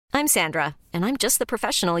I'm Sandra, and I'm just the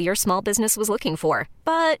professional your small business was looking for.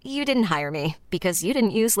 But you didn't hire me because you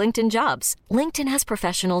didn't use LinkedIn Jobs. LinkedIn has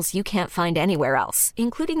professionals you can't find anywhere else,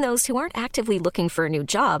 including those who aren't actively looking for a new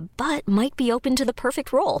job, but might be open to the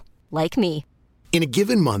perfect role, like me. In a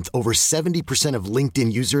given month, over 70% of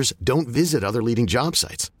LinkedIn users don't visit other leading job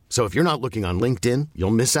sites. So if you're not looking on LinkedIn,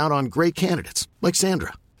 you'll miss out on great candidates like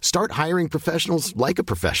Sandra. Start hiring professionals like a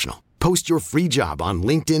professional. Post your free job on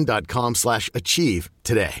linkedin.com/achieve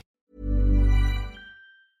today.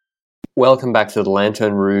 Welcome back to the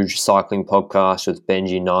Lanterne Rouge Cycling Podcast with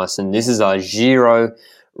Benji Nyson. This is our Giro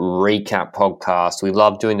recap podcast. We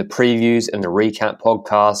love doing the previews and the recap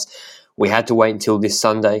podcast. We had to wait until this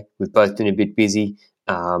Sunday. We've both been a bit busy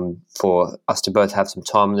for us to both have some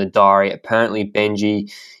time in the diary. Apparently,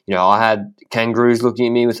 Benji, I had kangaroos looking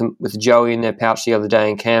at me with Joey in their pouch the other day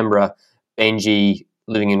in Canberra. Benji,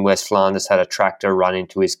 living in West Flanders, had a tractor run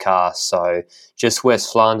into his car. So just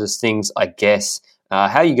West Flanders things, I guess.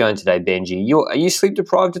 How are you going today, Benji? Are you sleep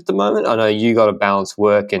deprived at the moment? I know you got to balance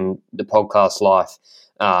work and the podcast life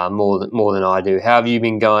more than I do. How have you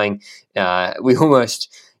been going? We got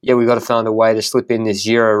to find a way to slip in this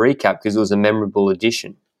Giro recap because it was a memorable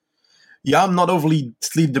edition. Yeah, I'm not overly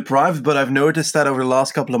sleep deprived, but I've noticed that over the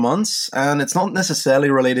last couple of months, and it's not necessarily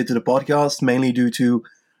related to the podcast, mainly due to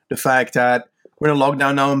the fact that we're in a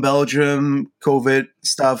lockdown now in Belgium. COVID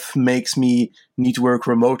stuff makes me need to work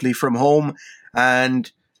remotely from home,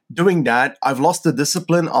 and doing that, I've lost the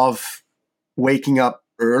discipline of waking up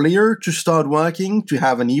earlier to start working, to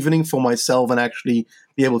have an evening for myself and actually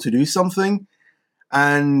be able to do something.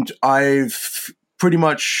 And I've pretty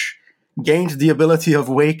much gained the ability of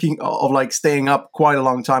staying up quite a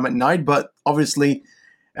long time at night, but obviously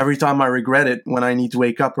every time I regret it when I need to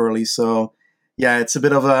wake up early. So yeah, it's a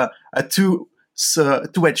bit of a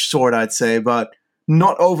two-edged sword, I'd say, but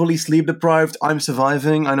not overly sleep deprived. I'm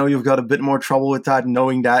surviving. I know you've got a bit more trouble with that,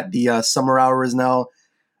 knowing that the summer hour is now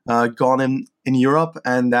gone in Europe,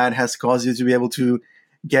 and that has caused you to be able to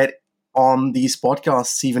get on these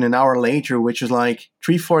podcasts even an hour later, which is like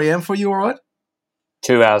 3-4 a.m. for you, or what?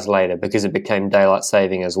 2 hours later, because it became daylight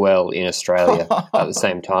saving as well in Australia at the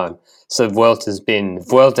same time. So Vuelta has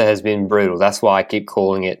been brutal. That's why I keep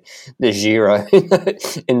calling it the Giro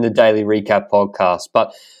in the daily recap podcast.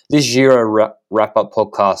 But this Giro wrap-up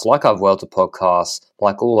podcast, like our Vuelta podcast,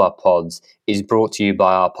 like all our pods, is brought to you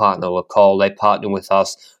by our partner, Lecole. They partner with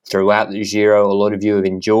us throughout the Giro. A lot of you have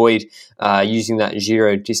enjoyed using that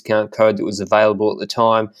Giro discount code that was available at the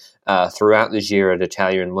time throughout the Giro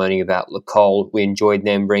d'Italia and learning about Lecole. We enjoyed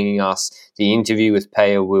them bringing us the interview with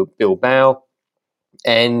Pello Bilbao.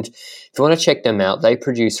 And if you want to check them out, they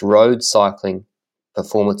produce road cycling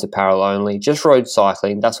performance apparel only, just road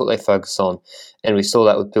cycling. That's what they focus on. And we saw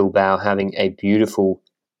that with Bilbao having a beautiful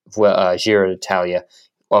Giro d'Italia,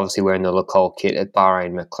 obviously wearing the Lecole kit at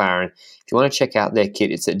Bahrain McLaren. If you want to check out their kit,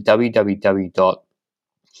 it's at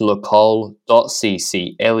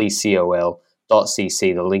www.lecole.cc,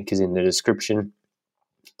 LECOL.cc. The link is in the description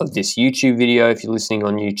of this YouTube video if you're listening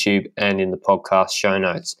on YouTube, and in the podcast show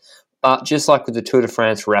notes. But just like with the Tour de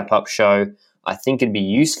France wrap-up show, I think it'd be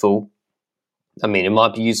useful. It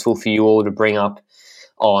might be useful for you all to bring up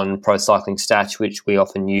on Pro Cycling Stats, which we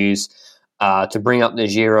often use, to bring up the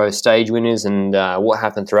Giro stage winners and what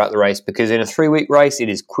happened throughout the race, because in a 3-week race, it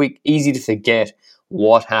is easy to forget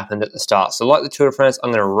what happened at the start. So like the Tour de France,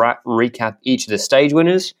 I'm going to recap each of the stage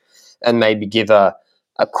winners and maybe give a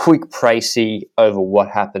quick précis over what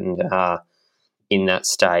happened in that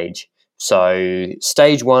stage. So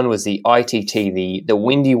stage 1 was the ITT, the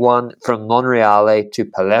windy one from Monreale to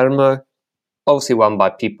Palermo, obviously won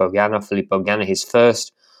by Filippo Ganna, his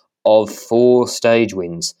first of 4 stage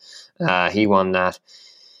wins. He won that.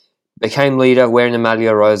 Became leader wearing the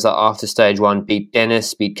Maglia Rosa after stage 1, beat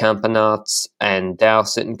Dennis, beat Campenaerts and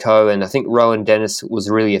Dowsett and co. And I think Rowan Dennis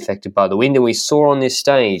was really affected by the wind. And we saw on this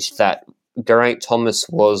stage that Geraint Thomas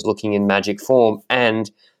was looking in magic form,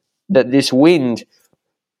 and that this wind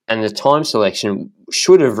and the time selection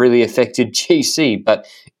should have really affected GC, but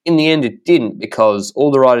in the end it didn't, because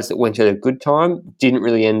all the riders that went at a good time didn't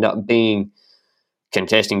really end up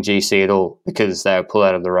contesting GC at all, because they were pulled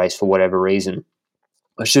out of the race for whatever reason.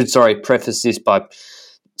 I should preface this by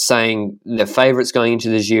saying the favourites going into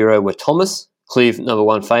the Giro were Thomas, clear number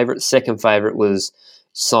 1 favourite. Second favourite was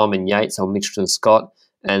Simon Yates or Mitchelton Scott.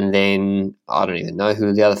 And then I don't even know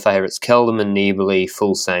who the other favourites, Keldam and Nibali,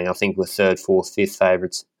 Fulsang, I think were 3rd, 4th, 5th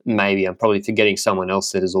favourites. Maybe I'm probably forgetting someone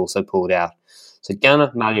else that has also pulled out. So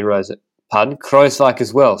Ganna, Maglia Rosa, Kruijswijk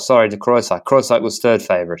as well. Sorry to Kruijswijk. Kruijswijk was 3rd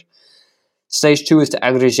favourite. Stage 2 is to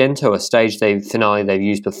Agrigento, a stage finale they've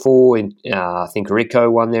used before. I think Rico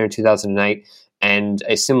won there in 2008. and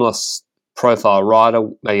a similar profile rider,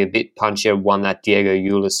 maybe a bit punchier, won that Diego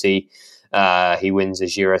Ulissi. He wins the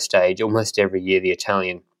Giro stage almost every year, the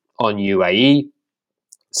Italian, on UAE.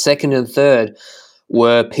 Second and third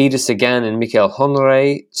were Peter Sagan and Mikel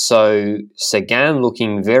Honore. So Sagan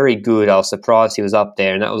looking very good. I was surprised he was up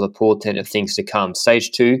there, and that was a portent of things to come.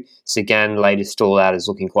 Stage 2, Sagan laid his stall out as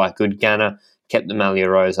looking quite good. Ganna kept the Maglia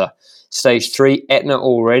Rosa. Stage 3, Etna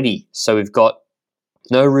already. So we've got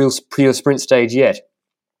no real pure sprint stage yet.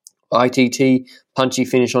 ITT, punchy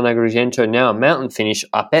finish on Agrigento. Now a mountain finish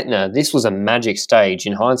up Etna. This was a magic stage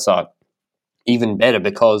in hindsight. Even better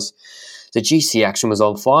because the GC action was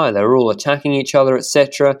on fire. They were all attacking each other,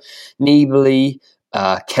 etc. Nibali,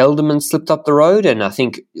 Kelderman slipped up the road, and I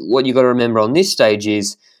think what you've got to remember on this stage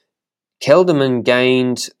is Kelderman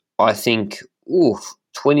gained, I think,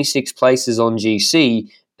 26 places on GC,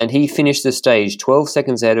 and he finished the stage 12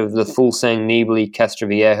 seconds ahead of the Fulsang, Nibali,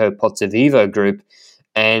 Castroviejo, Pozzovivo group,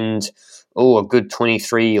 and a good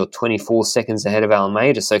 23 or 24 seconds ahead of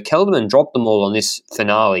Almeida. So Kelderman dropped them all on this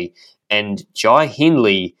finale, and Jai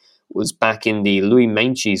Hindley was back in the Louis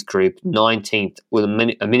Meintjes group, 19th, with a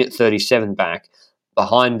minute 37 back,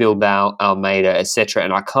 behind Bilbao, Almeida, etc.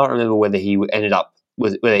 And I can't remember whether he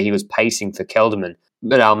was pacing for Kelderman.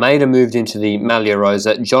 But Almeida moved into the Maglia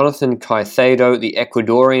Rosa. Jonathan Caicedo, the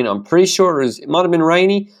Ecuadorian, I'm pretty sure it might have been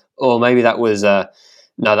rainy, or maybe that was that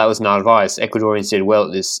was Narvaez. Ecuadorians did well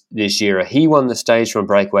at this year. He won the stage from a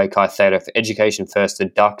breakaway. Caicedo for Education First, the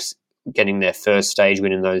Ducks getting their first stage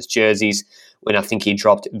win in those jerseys, when I think he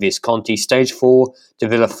dropped Visconti. Stage 4 to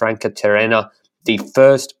Villafranca Terrena, the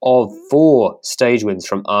first of 4 stage wins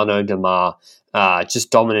from Arnaud Demar. Just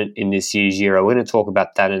dominant in this year's Giro. We're going to talk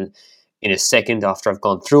about that in a second after I've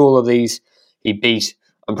gone through all of these.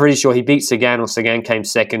 I'm pretty sure he beat Sagan, or Sagan came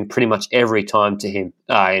second pretty much every time to him.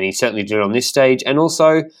 And he certainly did it on this stage. And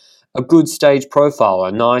also a good stage profile,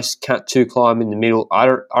 a nice Cat 2 climb in the middle. I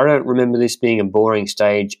don't remember this being a boring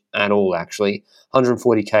stage at all, actually.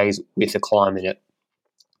 140 Ks with a climb in it.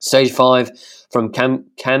 Stage 5 from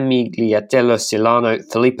Camigliatello Silano,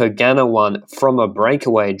 Filippo Ganna won from a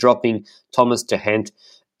breakaway, dropping Thomas de Gent,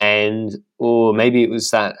 and maybe it was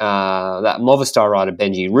that Movistar rider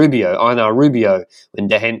Einar Rubio, when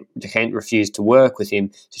de Gent refused to work with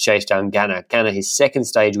him to chase down Ganna. Ganna, his second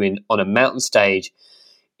stage win on a mountain stage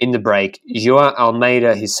in the break. Joao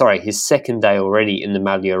Almeida, his second day already in the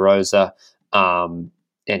Maglia Rosa,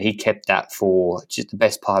 and he kept that for just the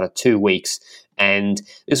best part of 2 weeks. And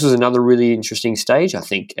this was another really interesting stage, I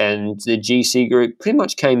think. And the GC group pretty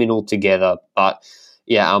much came in all together. But,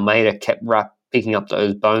 yeah, Almeida kept picking up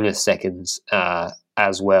those bonus seconds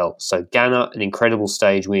as well. So Ganna, an incredible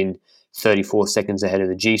stage win, 34 seconds ahead of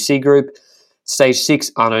the GC group. Stage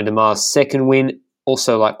 6, Arnaud Demar's second win.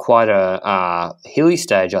 Also, like quite a hilly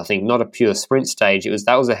stage, I think, not a pure sprint stage.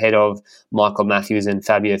 That was ahead of Michael Matthews and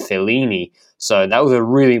Fabio Fellini. So that was a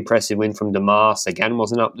really impressive win from Demar. Sagan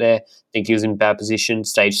wasn't up there. I think he was in bad position.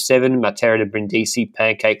 Stage 7, Matera de Brindisi,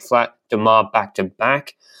 pancake flat. Demar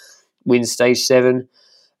back-to-back wins stage 7.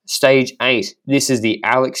 Stage 8, this is the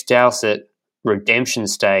Alex Dowsett redemption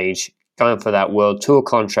stage, going for that World Tour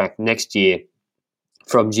contract next year.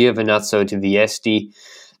 From Giovinazzo to Vieste,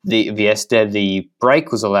 the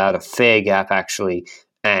break was allowed a fair gap, actually.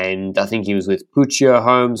 And I think he was with Puccio,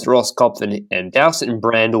 Holmes, Roskopf, and Dowsett and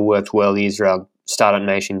Brandel worked well, the Israel Startup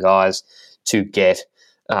Nation guys, to get.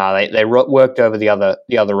 They worked over the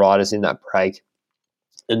other riders in that break.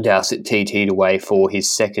 And Dowsett TT'd away for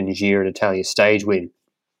his second Giro d'Italia stage win.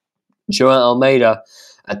 Joao Almeida,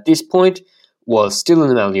 at this point, was still in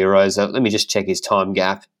the Maglia Rosa. Let me just check his time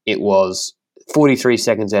gap. It was 43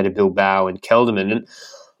 seconds out of Bilbao and Kelderman. And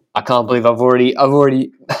I can't believe I've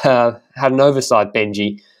already had an oversight,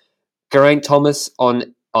 Benji. Geraint Thomas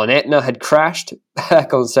on Etna had crashed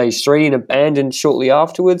back on stage 3 and abandoned shortly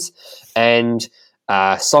afterwards. And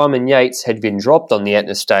Simon Yates had been dropped on the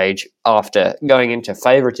Etna stage after going into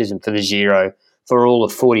favouritism for the Giro for all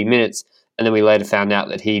of 40 minutes. And then we later found out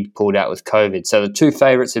that he'd pulled out with COVID. So the two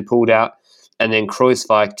favourites had pulled out, and then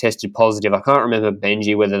Kruijswijk tested positive. I can't remember,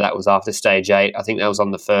 Benji, whether that was after stage 8. I think that was on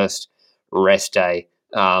the first rest day.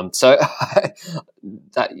 So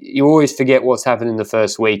you always forget what's happened in the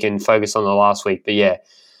first week and focus on the last week. But yeah,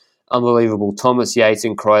 unbelievable. Thomas Yates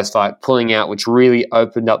and Kruijswijk pulling out, which really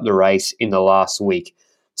opened up the race in the last week.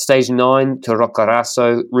 Stage 9 to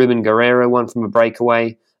Roccaraso, Ruben Guerrero won from a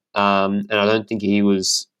breakaway. And I don't think he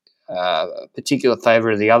was a particular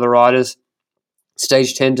favourite of the other riders.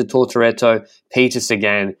 Stage 10 to Tortoretto, Peter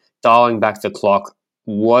Sagan dialing back the clock.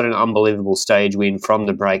 What an unbelievable stage win from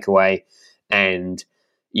the breakaway. And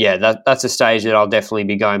yeah, that's a stage that I'll definitely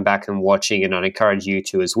be going back and watching, and I'd encourage you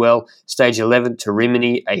to as well. Stage 11 to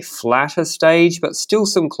Rimini, a flatter stage, but still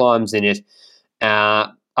some climbs in it.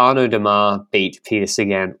 Arnaud Demar beat Peter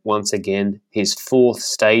Sagan once again. His 4th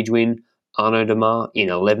stage win, Arnaud Demar, in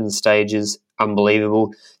 11 stages.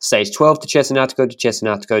 Unbelievable. Stage 12 to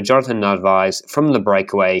Cesenatico. Jonathan Narvaez from the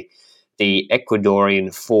breakaway. The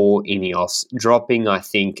Ecuadorian for Ineos, dropping, I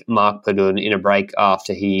think, Marc Padun in a break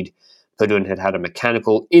after Padun had a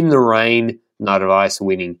mechanical in the rain. Narvaez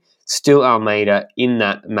winning. Still Almeida in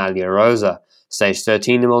that Maglia Rosa. Stage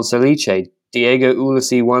 13 to Monselice. Diego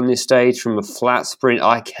Ulissi won this stage from a flat sprint.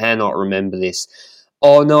 I cannot remember this.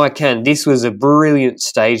 Oh, no, I can. This was a brilliant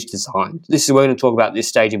stage design. We're going to talk about this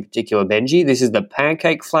stage in particular, Benji. This is the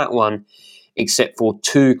pancake flat one, except for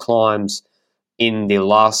 2 climbs in the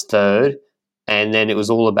last third. And then it was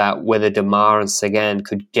all about whether Demar and Sagan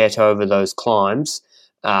could get over those climbs,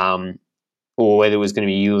 or whether it was going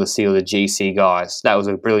to be Ulissi or the GC guys. That was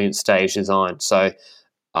a brilliant stage design. So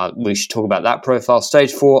we should talk about that profile.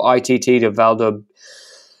 Stage 4, ITT to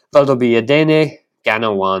Valdobbiadene,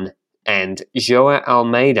 Ganna won, and Joao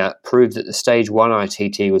Almeida proved that the Stage 1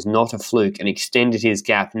 ITT was not a fluke and extended his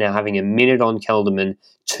gap, now having a minute on Kelderman,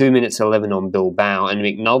 2 minutes 11 on Bilbao, and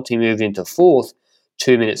McNulty moved into 4th,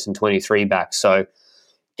 2 minutes and 23 back. So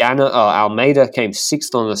Almeida came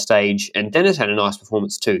 6th on the stage, and Dennis had a nice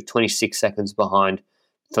performance too, 26 seconds behind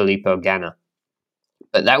Filippo Ganna.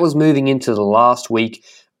 But that was moving into the last week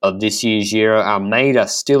of this year's Giro. Almeida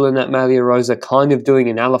still in that Maglia Rosa, kind of doing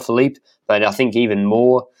an Alaphilippe, but I think even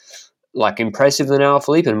more impressive than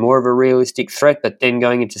Alaphilippe and more of a realistic threat. But then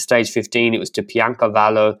going into stage 15, it was to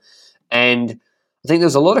Piancavallo, and I think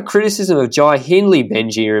there's a lot of criticism of Jai Hindley,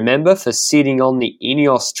 Benji, remember, for sitting on the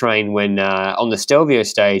Ineos train when on the Stelvio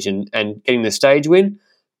stage and getting the stage win.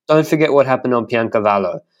 Don't forget what happened on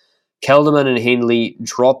Piancavallo. Kelderman and Hindley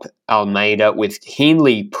drop Almeida, with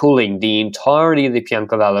Hindley pulling the entirety of the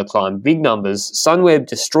Piancavallo climb. Big numbers. Sunweb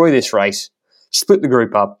destroy this race, split the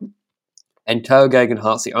group up, and Tao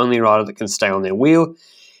Geogheganhart's the only rider that can stay on their wheel.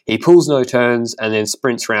 He pulls no turns and then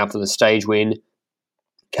sprints round for the stage win.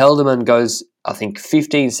 Kelderman goes, I think,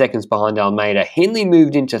 15 seconds behind Almeida. Hindley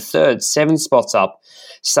moved into 3rd, 7 spots up.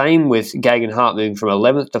 Same with Geogheganhart moving from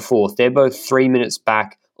 11th to 4th. They're both 3 minutes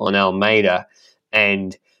back on Almeida,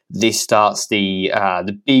 and this starts the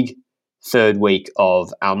big 3rd week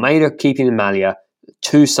of Almeida keeping the Maglia,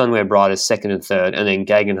 2 Sunweb riders 2nd and 3rd, and then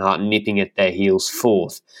Geogheganhart nipping at their heels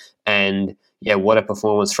 4th. And yeah, what a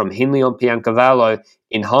performance from Hindley on Piancavallo.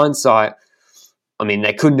 In hindsight, I mean,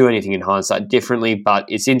 they couldn't do anything in hindsight differently, but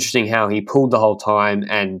it's interesting how he pulled the whole time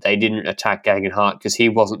and they didn't attack Geogheganhart because he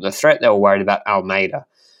wasn't the threat. They were worried about Almeida.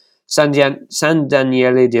 San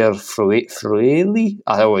Daniele del Friuli,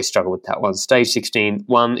 I always struggle with that one. Stage 16,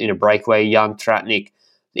 won in a breakaway. Jan Tratnik,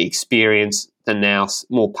 the experience, the nous,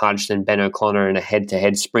 more punch than Ben O'Connor in a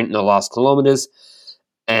head-to-head sprint in the last kilometres.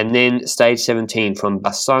 And then stage 17 from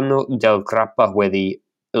Bassano del Grappa, where the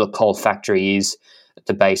coal factory is, at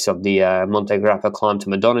the base of the Monte Grappa climb to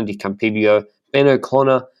Madonna di Campiglio. Ben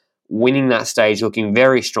O'Connor winning that stage, looking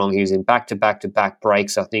very strong. He was in back-to-back-to-back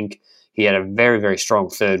breaks. I think he had a very, very strong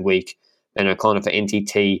 3rd week. Ben O'Connor for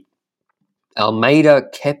NTT. Almeida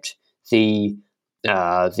kept the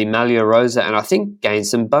Maglia Rosa, and I think gained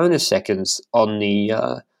some bonus seconds on the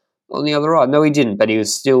other ride. No, he didn't, but he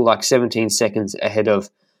was still 17 seconds ahead of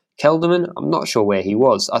Kelderman. I'm not sure where he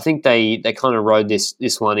was. I think they kind of rode this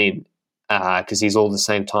one in because he's all the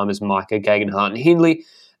same time as Micah, Geogheganhart, and Hindley,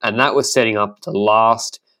 and that was setting up the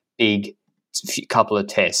last big couple of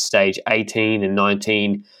tests, stage 18 and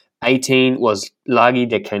 19. 18 was Laghi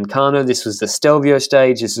de Cancano. This was the Stelvio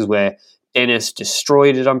stage. This is where Dennis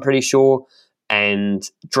destroyed it, I'm pretty sure, and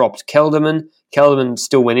dropped Kelderman. Kelderman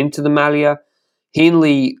still went into the Maglia.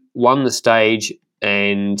 Hindley won the stage,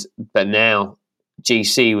 but now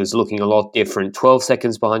GC was looking a lot different. 12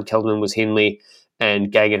 seconds behind Kelderman was Hindley,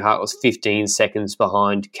 and Geogheganhart was 15 seconds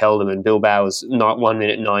behind Kelderman. Bilbao was 1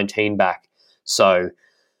 minute 19 back. So,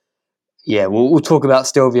 yeah, we'll talk about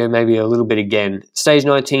Stelvio maybe a little bit again. Stage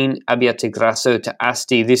 19, Abbiategrasso to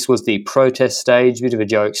Asti. This was the protest stage, bit of a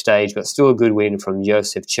joke stage, but still a good win from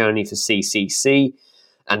Joseph Czerny for CCC.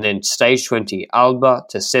 And then stage 20, Alba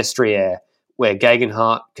to Sestriere, where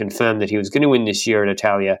Geogheganhart confirmed that he was going to win this year at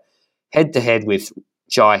Italia, head-to-head with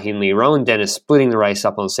Jai Hindley. Rowan Dennis splitting the race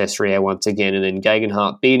up on Sestriere once again, and then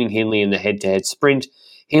Geogheganhart beating Hindley in the head-to-head sprint.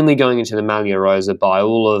 Hindley going into the Maglia Rosa by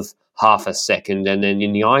all of half a second, and then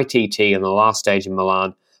in the ITT in the last stage in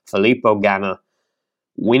Milan, Filippo Ganna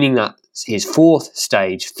winning his 4th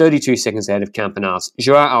stage, 32 seconds ahead of Campenas.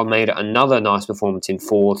 Joao Almeida, another nice performance in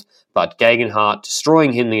 4th, but Geogheganhart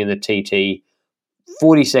destroying Hindley in the TT,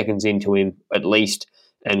 40 seconds into him at least,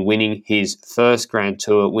 and winning his first Grand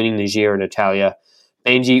Tour, winning the Giro d'Italia.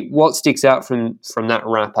 Benji, what sticks out from that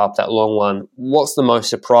wrap-up, that long one? What's the most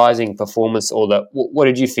surprising performance, or what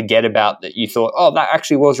did you forget about that you thought, oh, that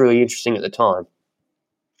actually was really interesting at the time?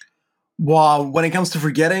 Well, when it comes to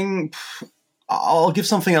forgetting, I'll give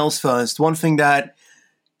something else first. One thing that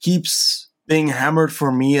keeps being hammered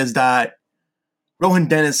for me is that Rohan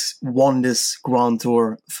Dennis won this Grand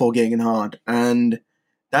Tour for Geoghegan, and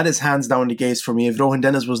that is hands down the case for me. If Rohan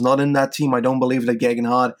Dennis was not in that team, I don't believe that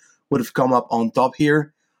Geoghegan would have come up on top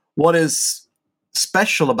here. What is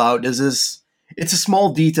special about this is it's a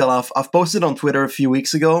small detail I've posted on Twitter a few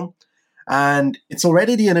weeks ago, and it's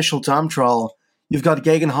already the initial time trial. You've got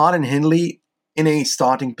Geoghegan and Hindley in a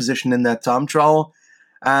starting position in that time trial,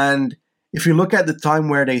 and if you look at the time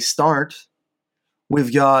where they start,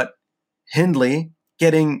 we've got Hindley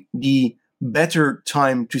getting the better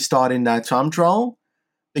time to start in that time trial,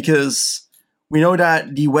 because we know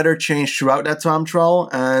that the weather changed throughout that time trial,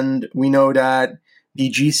 and we know that the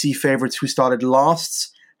GC favorites who started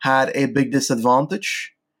last had a big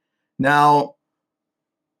disadvantage. Now,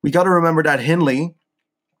 we got to remember that Hindley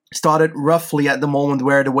started roughly at the moment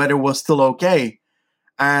where the weather was still okay.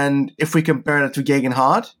 And if we compare that to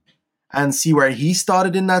Geoghegan and see where he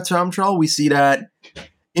started in that time trial, we see that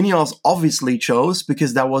Ineos obviously chose,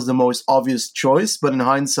 because that was the most obvious choice, but in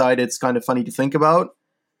hindsight, it's kind of funny to think about.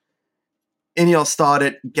 Ineos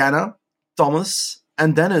started Ganna, Thomas,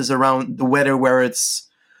 and Dennis around the weather where it's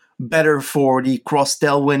better for the cross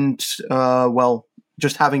tailwind,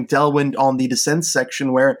 just having tailwind on the descent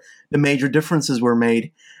section where the major differences were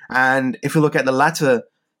made. And if we look at the latter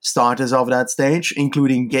starters of that stage,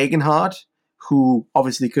 including Geoghegan, who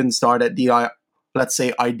obviously couldn't start at the, let's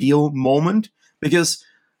say, ideal moment, because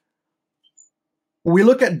we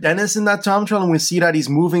look at Dennis in that time trial and we see that he's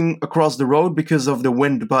moving across the road because of the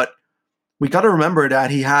wind, but we got to remember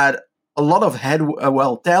that he had a lot of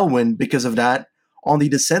tailwind because of that on the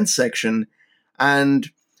descent section. And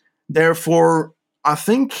therefore, I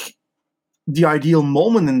think the ideal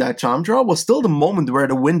moment in that time trial was still the moment where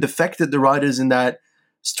the wind affected the riders in that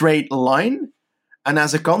straight line. And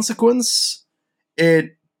as a consequence,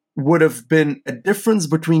 it would have been a difference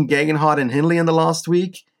between Geoghegan and Hindley in the last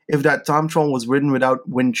week if that time trial was ridden without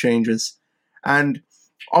wind changes. And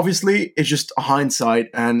obviously, it's just hindsight,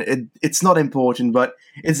 and it's not important, but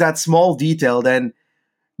it's that small detail then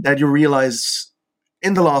that you realize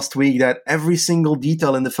in the last week that every single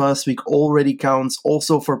detail in the first week already counts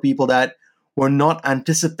also for people that were not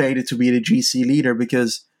anticipated to be the GC leader,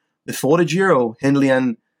 because before the Giro, Hindley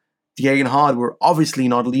and Geoghegan were obviously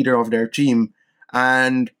not leader of their team,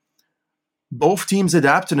 and both teams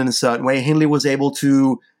adapted in a certain way. Hindley was able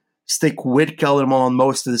to stick with Kelderman on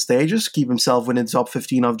most of the stages, keep himself within the top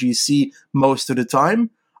 15 of GC most of the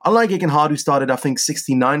time. Unlike Geoghegan, who started, I think,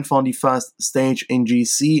 69th on the first stage in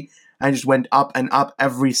GC and just went up and up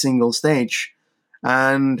every single stage.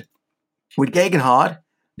 And with Geoghegan,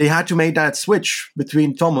 they had to make that switch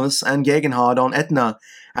between Thomas and Geoghegan on Etna.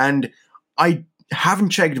 And I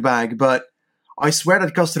haven't checked back, but I swear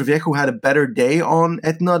that Castroviejo had a better day on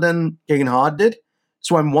Etna than Geoghegan did.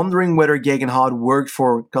 So I'm wondering whether Geoghegan worked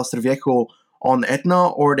for Castroviejo on Etna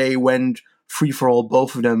or they went free for all,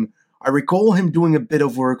 both of them. I recall him doing a bit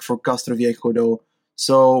of work for Castroviejo though.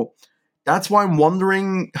 So that's why I'm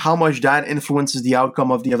wondering how much that influences the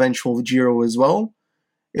outcome of the eventual Giro as well.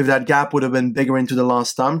 If that gap would have been bigger into the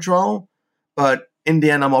last time trial. But in the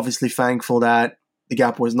end, I'm obviously thankful that the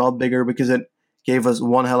gap was not bigger, because it gave us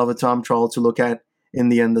one hell of a time trial to look at in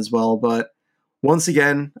the end as well. But once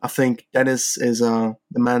again, I think Dennis is the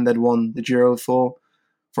man that won the Giro for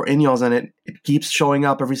Ineos, and it keeps showing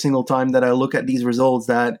up every single time that I look at these results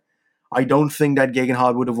that I don't think that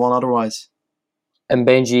Geoghegan would have won otherwise. And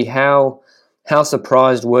Benji, how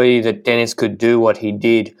surprised were you that Dennis could do what he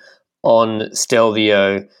did on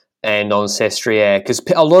Stelvio and on Sestriere? Because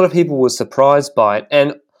a lot of people were surprised by it,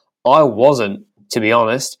 and I wasn't, to be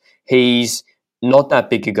honest. He's not that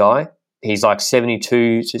big a guy. He's like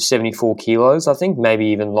 72 to 74 kilos, I think, maybe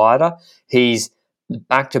even lighter. He's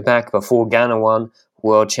back-to-back before Ganna won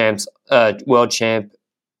world champ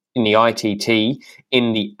in the ITT,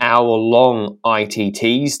 in the hour-long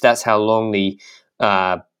ITTs. That's how long the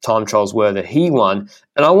time trials were that he won.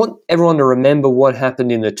 And I want everyone to remember what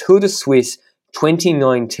happened in the Tour de Suisse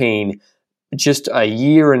 2019, just a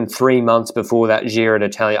year and 3 months before that Giro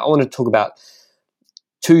d'Italia. I want to talk about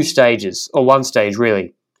two stages, or one stage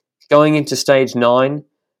really. Going into stage 9,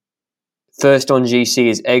 first on GC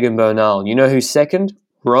is Egan Bernal. You know who's second?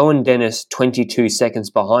 Rohan Dennis, 22 seconds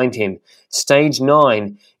behind him. Stage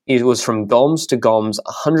 9 It was from Goms to Goms,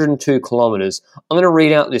 102 kilometres. I'm going to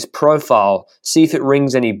read out this profile, see if it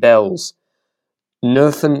rings any bells.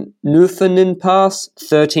 Newfoundland Pass,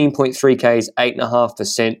 13.3 Ks,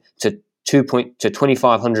 8.5% to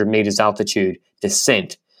 2,500 metres altitude,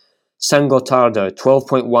 descent. San Gotardo,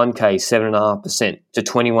 12.1 K, 7.5% to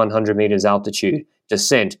 2,100 metres altitude,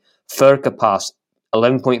 descent. Furka Pass,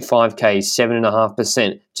 11.5 K,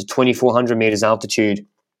 7.5% to 2,400 metres altitude,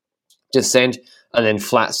 descent, and then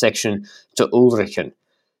flat section to Ulrichen.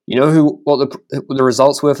 You know what the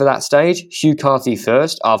results were for that stage? Hugh Carthy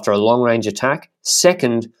first after a long-range attack.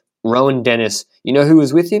 Second, Rowan Dennis. You know who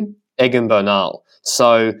was with him? Egan Bernal.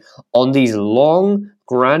 So on these long,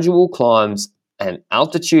 gradual climbs, and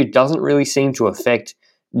altitude doesn't really seem to affect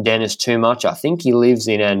Dennis too much. I think he lives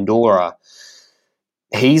in Andorra.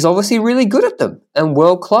 He's obviously really good at them and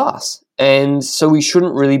world class. And so we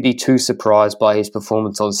shouldn't really be too surprised by his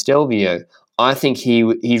performance on Stelvio. I think he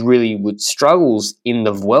really struggles in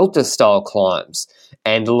the Vuelta-style climbs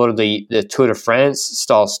and a lot of the Tour de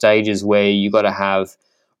France-style stages where you got to have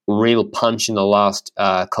real punch in the last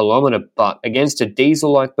kilometre. But against a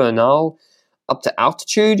diesel like Bernal, up to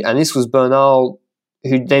altitude, and this was Bernal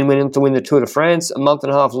who then went on to win the Tour de France a month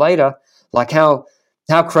and a half later. Like how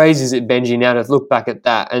crazy is it, Benji, now to look back at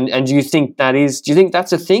that? And do you think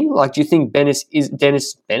that's a thing? Like, do you think Dennis? Do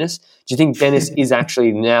you think Dennis is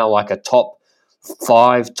actually now like a top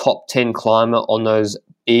 5, top 10 climber on those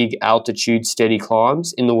big altitude steady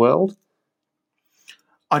climbs in the world?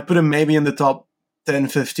 I'd put him maybe in the top 10,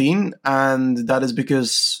 15, and that is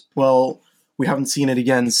because, well, we haven't seen it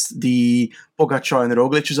against the Pogacar and the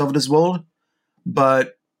Roglic's of this world.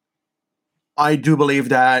 But I do believe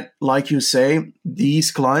that, like you say,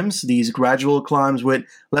 these climbs, these gradual climbs with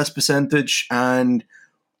less percentage and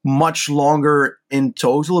much longer in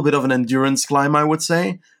total, a bit of an endurance climb, I would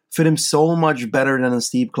say, fit him so much better than a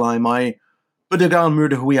steep climb. I put it down Muur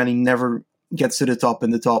de Huy and he never gets to the top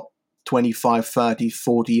in the top 25, 30,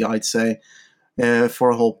 40, I'd say, for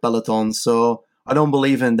a whole peloton. So I don't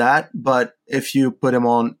believe in that. But if you put him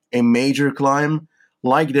on a major climb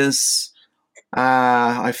like this,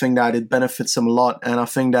 I think that it benefits him a lot. And I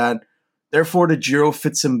think that, therefore, the Giro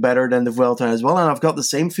fits him better than the Vuelta as well. And I've got the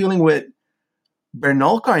same feeling with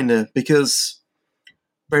Bernal, kind of, because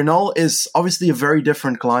Bernal is obviously a very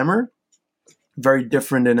different climber, very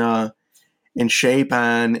different in shape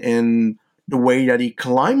and in the way that he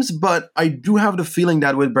climbs. But I do have the feeling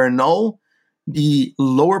that with Bernal, the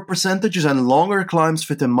lower percentages and longer climbs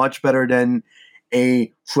fit him much better than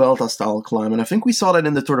a Vuelta-style climb. And I think we saw that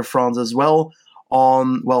in the Tour de France as well.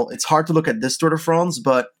 It's hard to look at this Tour de France,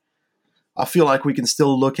 but I feel like we can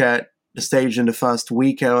still look at the stage in the first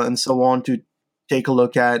week and so on to take a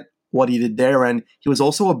look at what he did there. And he was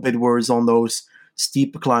also a bit worse on those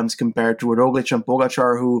steep climbs compared to Roglic and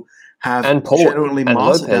Pogacar, who have generally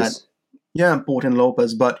mastered that. Yeah, and Port and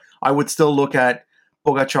Lopez. But I would still look at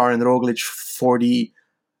Pogacar and Roglic for the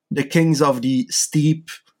kings of the steep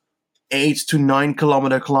 8 to 9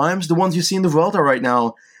 kilometer climbs, the ones you see in the Vuelta right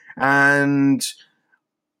now. And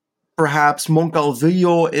perhaps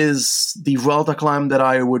Moncalvillo is the Vuelta climb that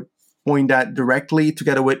I would point at directly,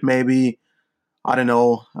 together with maybe, I don't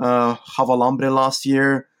know, Javalambre last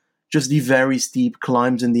year. Just the very steep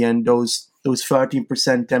climbs in the end, those 13%,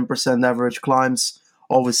 10% average climbs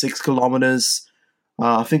over 6 kilometers.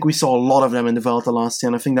 I think we saw a lot of them in the Vuelta last year,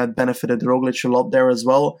 and I think that benefited Roglic a lot there as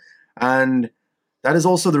well. And that is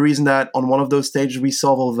also the reason that on one of those stages we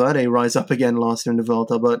saw Valverde rise up again last year in the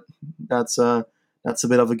Vuelta, but that's a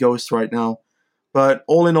bit of a ghost right now. But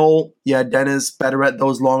all in all, yeah, Dennis better at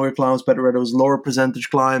those longer climbs, better at those lower percentage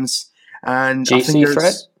climbs. And GC I think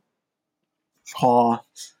threat?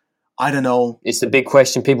 I don't know. It's the big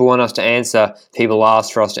question people want us to answer. People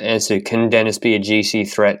ask for us to answer. Can Dennis be a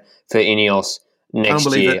GC threat for Ineos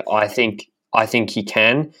next year? I think he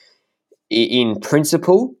can. In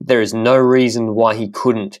principle, there is no reason why he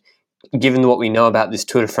couldn't, given what we know about this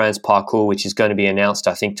Tour de France parcours, which is going to be announced,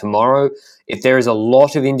 I think, tomorrow. If there is a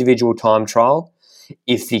lot of individual time trial,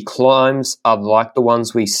 if the climbs are like the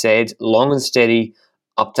ones we said, long and steady,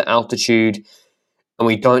 up to altitude, and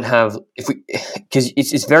we don't have, because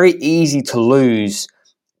it's very easy to lose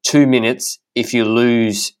 2 minutes if you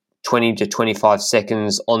lose 20 to 25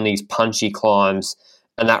 seconds on these punchy climbs,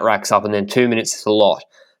 and that racks up, and then 2 minutes is a lot.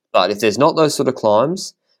 But if there's not those sort of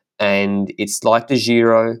climbs, and it's like the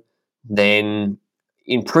Giro, then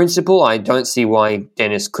in principle, I don't see why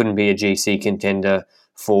Dennis couldn't be a GC contender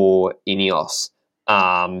for Ineos,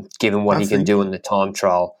 given what he can do in the time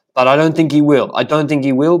trial. But I don't think he will. I don't think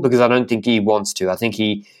he will because I don't think he wants to. I think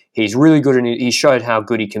he's really good, and he showed how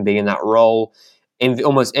good he can be in that role.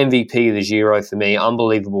 almost MVP of the Giro for me.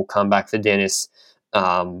 Unbelievable comeback for Dennis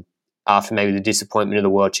after maybe the disappointment of the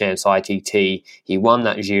world champs ITT. He won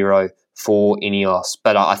that Giro for Ineos,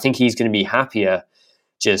 but I think he's going to be happier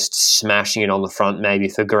just smashing it on the front maybe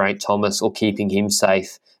for Geraint Thomas or keeping him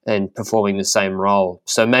safe and performing the same role.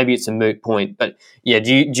 So maybe it's a moot point. But yeah,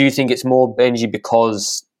 do you think it's more, Benji,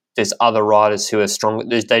 because there's other riders who are strong,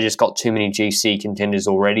 they just got too many GC contenders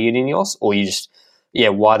already at Ineos? Or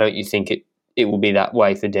why don't you think it will be that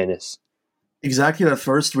way for Dennis? Exactly that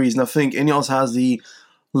first reason. I think Ineos has the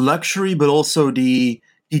luxury but also the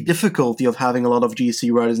difficulty of having a lot of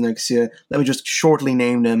GC riders next year. Let me just shortly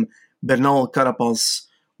name them. Bernal, Carapaz.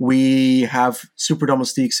 We have super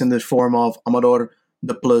domestiques in the form of Amador,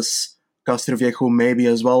 De Plus, Castroviejo maybe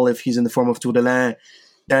as well if he's in the form of Tourdelin.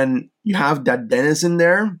 Then you have that Dennis in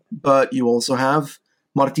there, but you also have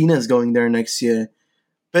Martinez going there next year.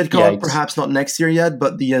 Pidcock, perhaps not next year yet,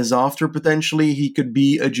 but the years after potentially, he could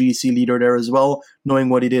be a GC leader there as well, knowing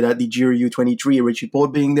what he did at the Giro U23, Richie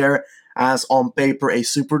Porte being there as on paper a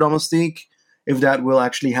super domestique. If that will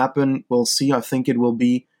actually happen, we'll see. I think it will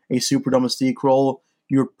be a super domestique role.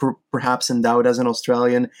 You're perhaps in doubt as an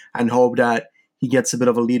Australian and hope that he gets a bit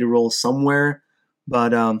of a leader role somewhere.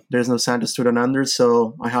 But there's no Santos Tour Down Under,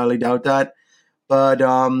 so I highly doubt that. But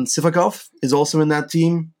Sivakov is also in that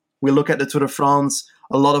team. We look at the Tour de France,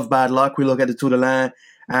 a lot of bad luck. We look at the Tour de l'Ain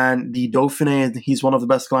and the Dauphiné. He's one of the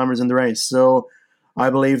best climbers in the race. So I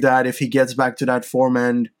believe that if he gets back to that form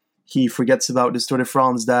and he forgets about this Tour de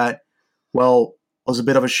France that, well, was a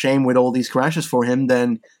bit of a shame with all these crashes for him,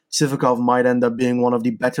 then Sivakov might end up being one of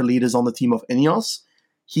the better leaders on the team of Ineos.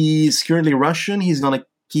 He's currently Russian. He's going to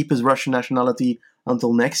keep his Russian nationality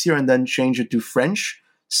until next year and then change it to French.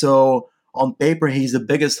 So on paper, he's the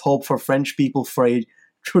biggest hope for French people for a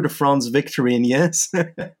Tour de France victory in years,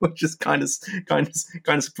 which is kind of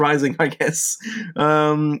surprising, I guess.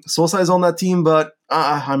 Sosa is on that team, but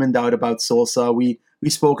I'm in doubt about Sosa. We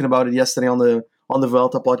spoken about it yesterday on the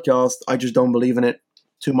Vuelta podcast. I just don't believe in it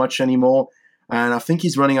too much anymore. And I think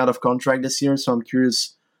he's running out of contract this year, so I'm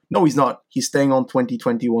curious. No, he's not. He's staying on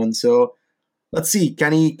 2021. So let's see.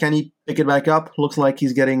 Can he pick it back up? Looks like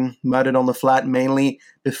he's getting mudded on the flat mainly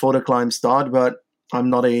before the climb start, but I'm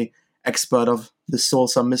not a expert of the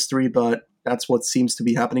Sosa mystery, but that's what seems to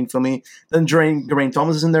be happening for me. Then Geraint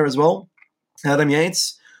Thomas is in there as well. Adam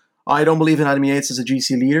Yates. I don't believe in Adam Yates as a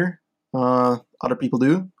GC leader. Other people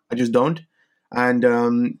do. I just don't. And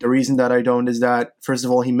the reason that I don't is that, first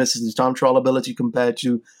of all, he misses the time trial ability compared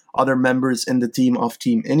to other members in the team of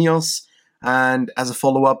Team Ineos. And as a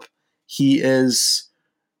follow-up, he is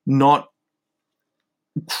not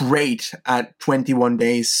great at 21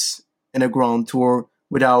 days in a Grand Tour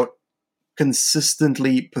without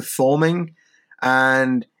consistently performing.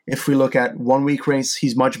 And if we look at 1 week race,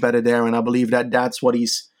 he's much better there. And I believe that that's what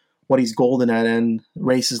he's golden at. And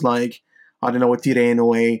races like, I don't know, a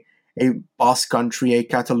Tirreno, a Basque Country, a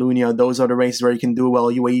Catalonia, those are the races where he can do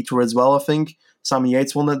well. UAE Tour as well, I think. Sammy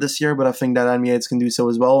Yates won that this year, but I think that Adam Yates can do so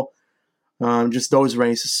as well. Just those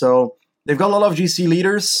races. So they've got a lot of GC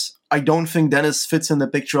leaders. I don't think Dennis fits in the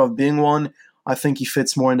picture of being one. I think he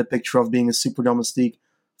fits more in the picture of being a super domestique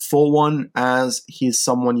for one, as he is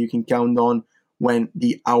someone you can count on when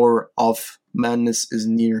the hour of madness is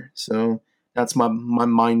near. So that's my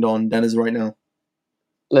mind on Dennis right now.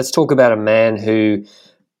 Let's talk about a man who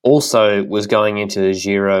also was going into the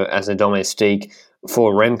Giro as a domestique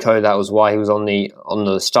for Remco. That was why he was on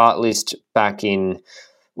the start list back in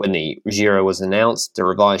when the Giro was announced, the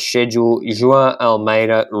revised schedule. Joao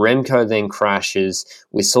Almeida, Remco then crashes.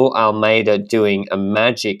 We saw Almeida doing a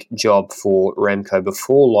magic job for Remco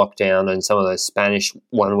before lockdown and some of those Spanish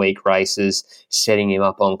 1 week races, setting him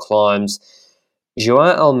up on climbs.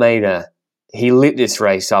 Joao Almeida, he lit this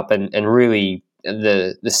race up and really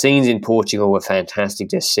the scenes in Portugal were fantastic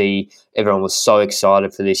to see. Everyone was so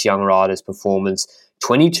excited for this young rider's performance.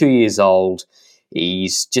 22 years old.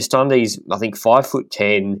 He's just under, I think,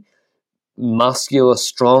 5'10", muscular,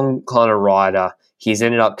 strong kind of rider. He's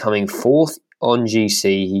ended up coming fourth on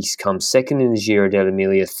GC. He's come second in the Giro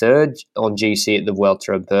dell'Emilia, third on GC at the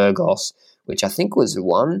Vuelta a Burgos, which I think was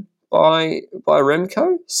won by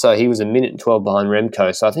Remco. So he was a minute and 12 behind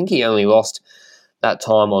Remco. So I think he only lost that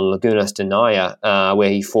time on Lagunas de Naya, where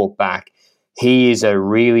he fought back. He is a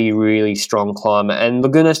really, really strong climber. And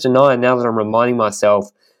Lagunas de Naya, now that I'm reminding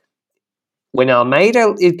myself, when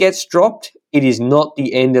Almeida gets dropped, it is not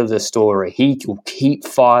the end of the story. He will keep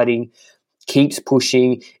fighting, keeps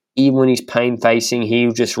pushing. Even when he's pain-facing,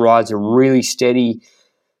 he just rides a really steady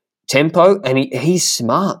tempo. And he's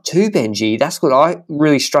smart too, Benji. That's what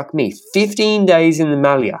really struck me. 15 days in the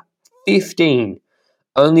Maglia. 15.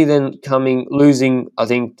 only then losing, I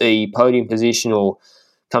think, the podium position or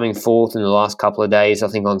coming fourth in the last couple of days, I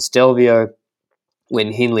think, on Stelvio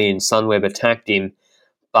when Hindley and Sunweb attacked him.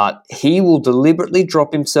 But he will deliberately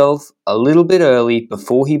drop himself a little bit early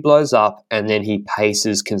before he blows up, and then he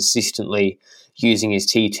paces consistently using his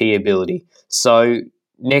TT ability. So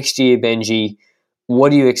next year, Benji,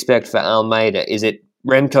 what do you expect for Almeida? Is it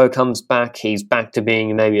Remco comes back, he's back to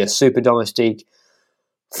being maybe a super domestique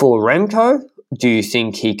for Remco? Do you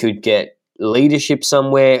think he could get leadership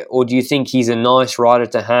somewhere, or do you think he's a nice rider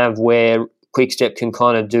to have where Quickstep can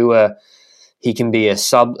kind of he can be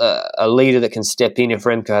a leader that can step in if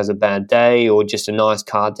Remco has a bad day, or just a nice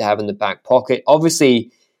card to have in the back pocket?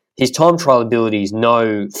 Obviously, his time trial ability is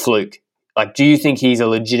no fluke. Like, do you think he's a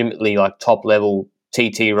legitimately top level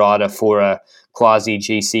TT rider for a quasi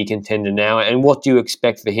GC contender now? And what do you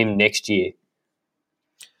expect for him next year?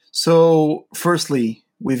 So, firstly,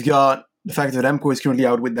 we've got the fact that Remco is currently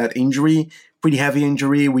out with that injury, pretty heavy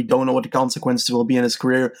injury. We don't know what the consequences will be in his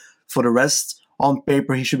career for the rest. On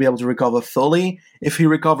paper, he should be able to recover fully. If he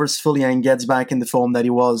recovers fully and gets back in the form that he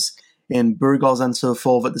was in Burgos and so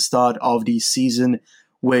forth at the start of the season,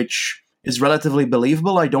 which is relatively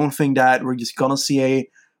believable, I don't think that we're just going to see a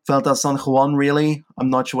Vuelta San Juan, really. I'm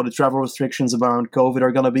not sure what the travel restrictions around COVID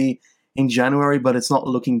are going to be in January, but it's not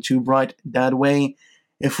looking too bright that way.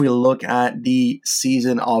 If we look at the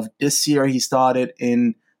season of this year, he started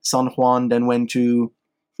in San Juan, then went to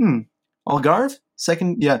Algarve?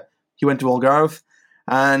 He went to Algarve,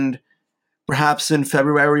 and perhaps in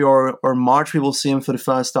February or March we will see him for the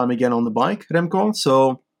first time again on the bike, Remco.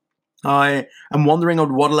 So I am wondering at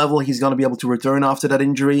what level he's going to be able to return after that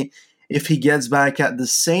injury. If he gets back at the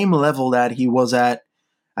same level that he was at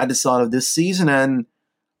the start of this season. And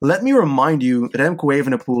let me remind you, Remco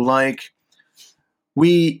Evenepoel,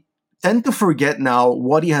 we tend to forget now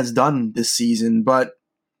what he has done this season, but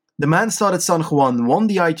the man started San Juan, won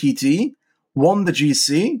the ITT, won the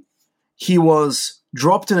GC. He was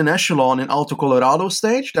dropped in an echelon in Alto Colorado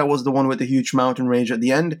stage. That was the one with the huge mountain range at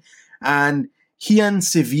the end. And he and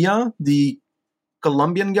Sevilla, the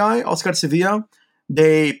Colombian guy, Oscar Sevilla,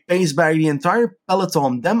 they paced back the entire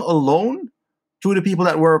peloton, them alone, to the people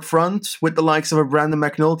that were up front, with the likes of a Brandon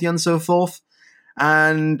McNulty and so forth.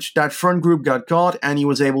 And that front group got caught, and he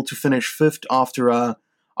was able to finish fifth after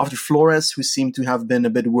Flores, who seemed to have been a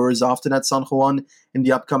bit worse after that San Juan in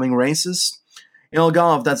the upcoming races. In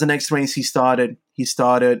Algarve, that's the next race he started. He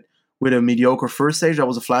started with a mediocre first stage. That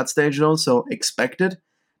was a flat stage, though, so expected.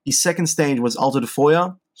 The second stage was Alto de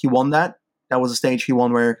Foya. He won that. That was a stage he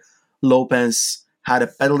won where Lopez had a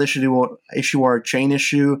pedal issue or a chain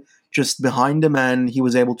issue just behind him, and he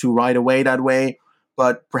was able to ride away that way.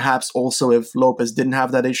 But perhaps also if Lopez didn't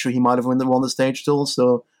have that issue, he might have won the stage still,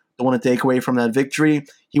 so don't want to take away from that victory.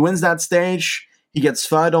 He wins that stage. He gets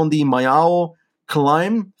third on the Mayao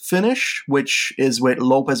climb finish, which is with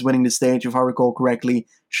Lopez winning the stage, if I recall correctly,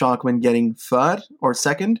 Sharkman getting third or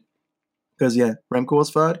second, because Remco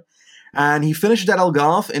was third. And he finished at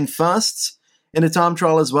Algarve in first in the time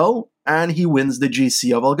trial as well, and he wins the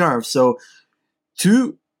GC of Algarve. So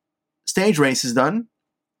 2 stage races done,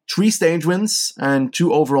 3 stage wins, and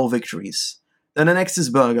 2 overall victories. Then the next is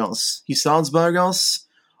Burgos. He starts Burgos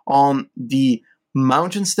on the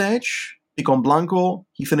mountain stage, Picon Blanco.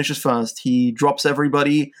 He finishes first. He drops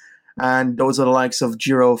everybody, and those are the likes of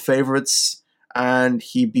Giro favorites, and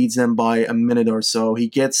he beats them by a minute or so. He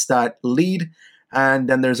gets that lead, and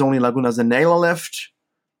then there's only Lagunas de Nela left.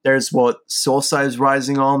 There's what Sosa is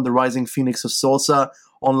rising on, the rising phoenix of Sosa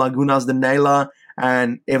on Lagunas de Nela,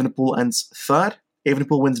 and Evenepoel ends third.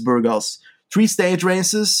 Evenepoel wins Burgos. 3 stage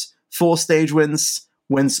races, 4 stage wins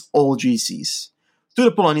all GCs. To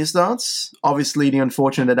the Polonia starts. Obviously, the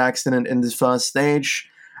unfortunate accident in the first stage.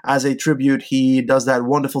 As a tribute, he does that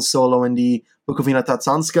wonderful solo in the Bukovina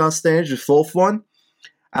Tatsanska stage, the 4th one,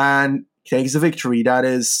 and takes the victory. That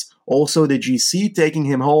is also the GC taking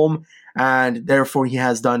him home, and therefore he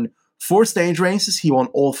has done 4 stage races. He won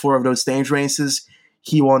all 4 of those stage races.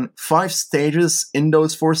 He won 5 stages in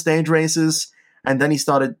those 4 stage races, and then he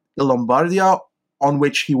started the Lombardia, on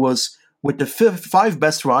which he was with the 5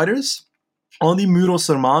 best riders on the Muro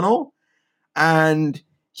Sormano, and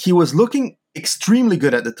he was looking extremely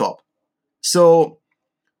good at the top. So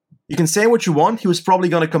you can say what you want. He was probably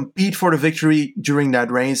going to compete for the victory during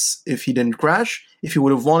that race if he didn't crash. If he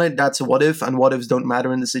would have won it, that's a what if, and what ifs don't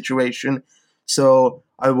matter in the situation. So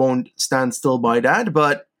I won't stand still by that.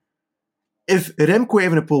 But if Remco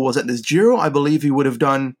Evenepoel was at this Giro, I believe he would have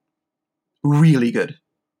done really good.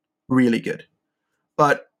 Really good.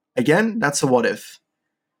 But again, that's a what if.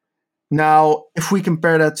 Now, if we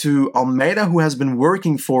compare that to Almeida, who has been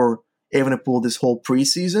working for Evenepoel this whole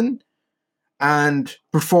preseason and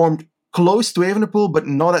performed close to Evenepoel, but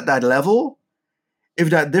not at that level. If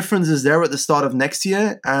that difference is there at the start of next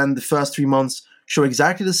year and the first 3 months show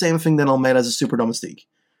exactly the same thing, then Almeida is a super domestique.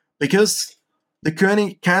 Because the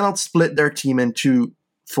Koenig cannot split their team in two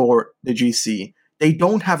for the GC. They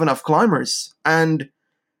don't have enough climbers, and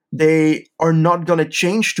they are not going to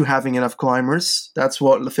change to having enough climbers. That's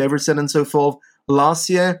what Lefebvre said and so forth last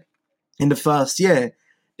year. In the first year,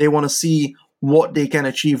 they want to see what they can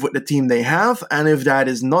achieve with the team they have, and if that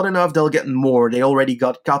is not enough, they'll get more. They already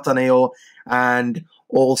got Cataneo and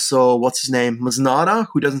also, what's his name, Masnada,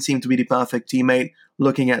 who doesn't seem to be the perfect teammate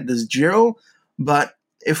looking at this Giro. But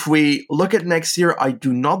if we look at next year, I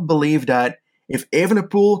do not believe that if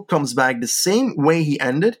Evenepoel comes back the same way he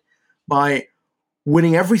ended, by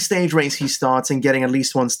winning every stage race he starts and getting at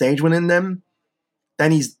least one stage win in them,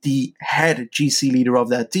 then he's the head GC leader of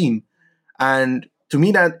that team. And to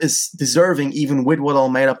me, that is deserving, even with what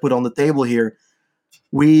Almeida put on the table here.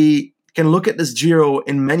 We can look at this Giro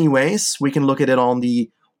in many ways. We can look at it on the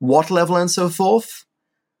watt level and so forth.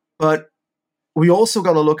 But we also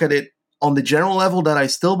got to look at it on the general level, that I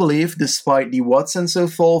still believe, despite the watts and so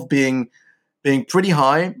forth being pretty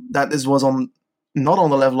high, that this was not on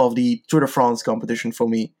the level of the Tour de France competition for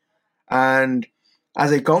me. And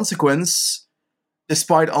as a consequence,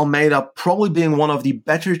 despite Almeida probably being one of the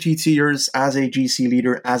better TTers as a GC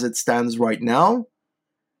leader as it stands right now,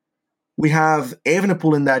 we have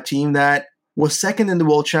Evenepoel in that team that was second in the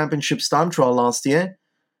World Championships time trial last year,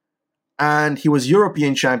 and he was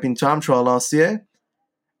European champion time trial last year,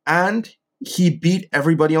 and he beat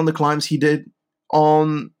everybody on the climbs he did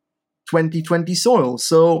on 2020 soil.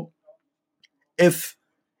 So if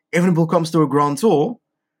Evenepoel comes to a Grand Tour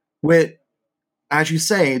with, as you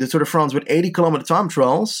say, the Tour de France with 80-kilometer time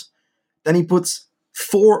trials, then he puts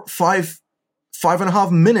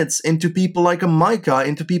 5.5 minutes into people like a Maika,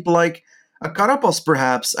 into people like a Carapaz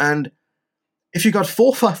perhaps. And if you got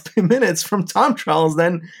 4-5 minutes from time trials,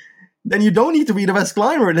 then you don't need to be the best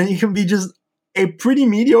climber. Then you can be just a pretty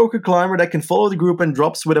mediocre climber that can follow the group and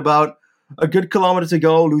drops with about a good kilometer to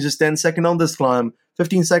go, loses 10 seconds on this climb,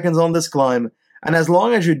 15 seconds on this climb. And as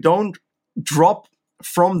long as you don't drop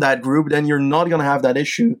from that group, then you're not going to have that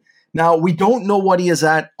issue. Now, we don't know what he is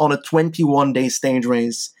at on a 21-day stage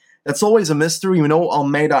race. That's always a mystery. We know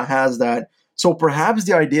Almeida has that. So perhaps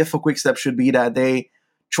the idea for Quickstep should be that they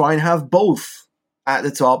try and have both at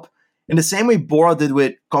the top, in the same way Bora did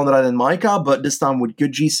with Conrad and Maika, but this time with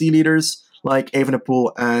good GC leaders like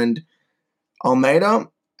Evenepoel and Almeida,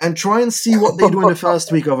 and try and see what they do in the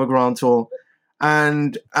first week of a Grand Tour.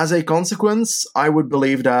 And as a consequence, I would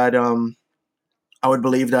believe that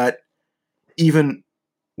even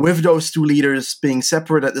with those two leaders being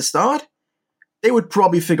separate at the start, they would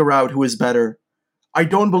probably figure out who is better. I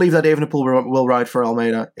don't believe that Evenepoel will ride for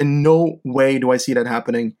Almeida. In no way do I see that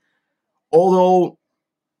happening. Although,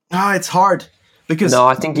 it's hard. Because no,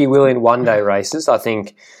 I think he will in one-day races. I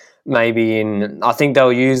think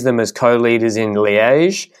they'll use them as co-leaders in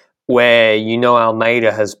Liège, where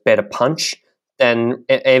Almeida has better punch than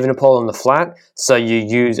Evenepoel on the flat. So you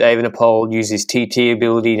use Evenepoel, use his TT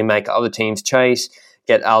ability to make other teams chase,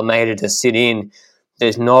 get Almeida to sit in.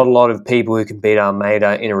 There's not a lot of people who can beat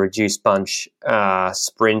Almeida in a reduced bunch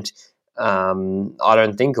sprint. I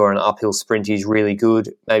don't think, or an uphill sprint. He's really good,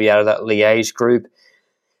 maybe out of that Liège group.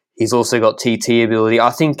 He's also got TT ability. I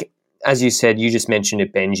think, as you said, you just mentioned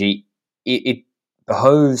it, Benji, it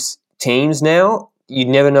behoves teams now. You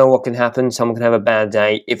never know what can happen. Someone can have a bad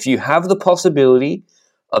day. If you have the possibility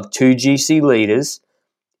of two GC leaders,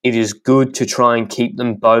 it is good to try and keep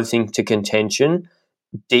them both into contention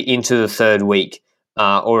into the third week,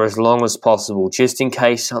 or as long as possible, just in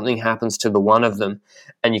case something happens to the one of them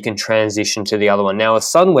and you can transition to the other one. Now, if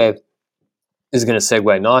Sunweb is going to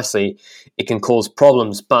segue nicely, it can cause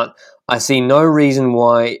problems, but I see no reason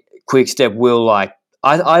why Quickstep will I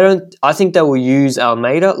think they will use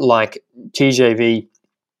Almeida like TJV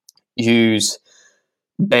use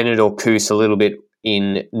Bennett or Kuss a little bit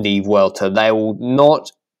in the Vuelta. They will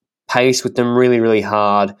not pace with them really, really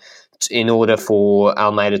hard in order for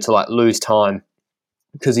Almeida to lose time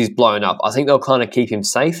because he's blown up. I think they'll kind of keep him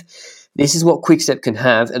safe. This is what Quickstep can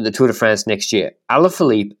have at the Tour de France next year.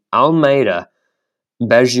 Alaphilippe, Almeida,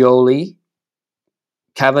 Baggioli,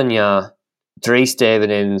 Cavagna, Dries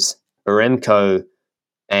Stevenens, Remco,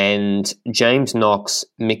 and James Knox,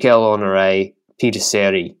 Mikel Honore, Peter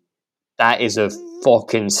Seri. That is a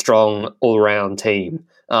fucking strong all-round team.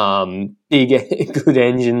 Big, good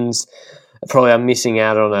engines. Probably I'm missing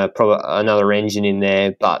out on another engine in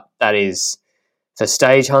there, but that is, for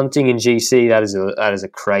stage hunting in GC, that is a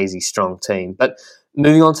crazy strong team. But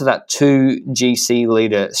moving on to that 2 GC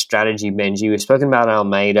leader strategy, Benji, we've spoken about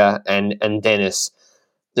Almeida and Dennis.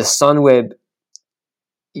 The Sunweb,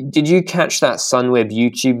 did you catch that Sunweb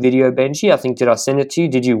YouTube video, Benji? I think, did I send it to you?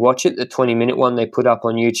 Did you watch it, the 20-minute one they put up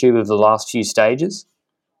on YouTube of the last few stages?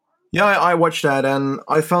 Yeah, I watched that, and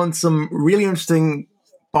I found some really interesting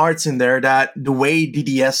parts in there, that the way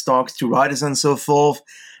DDS talks to riders and so forth,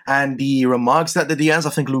 and the remarks that the DS, I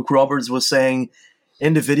think Luke Roberts was saying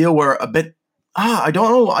in the video, were a bit, I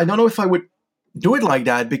don't know if I would do it like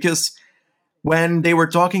that, because when they were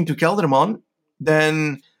talking to Kelderman,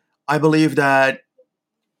 then I believe that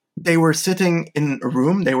they were sitting in a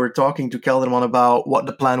room, they were talking to Kelderman about what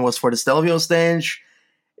the plan was for the Stelvio stage.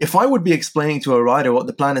 If I would be explaining to a rider what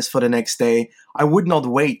the plan is for the next day, I would not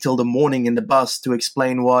wait till the morning in the bus to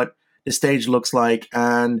explain what the stage looks like,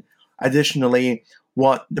 and additionally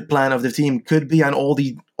what the plan of the team could be, and all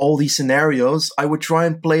these scenarios. I would try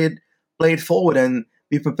and play it forward and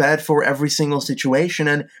be prepared for every single situation,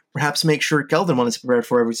 and perhaps make sure Kelderman is prepared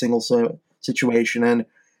for every single situation. And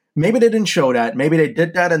maybe they didn't show that. Maybe they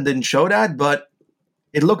did that and didn't show that, but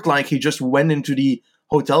it looked like he just went into the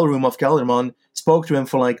hotel room of Kelderman, spoke to him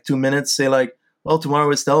for like 2 minutes, say like, well,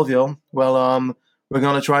 tomorrow is Stelvio. Well, we're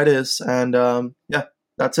going to try this. And yeah,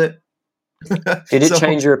 that's it. Did it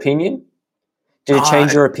change your opinion? Did it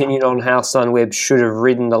change your opinion on how Sunweb should have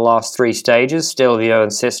ridden the last 3 stages, Stelvio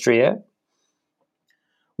and Sestriere?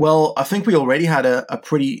 Well, I think we already had a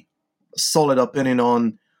pretty solid opinion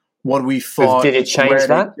on what we thought. Did it change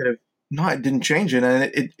that? No, it didn't change it,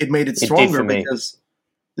 and it made it stronger.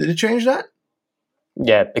 Did it change that?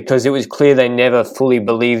 Yeah, because it was clear they never fully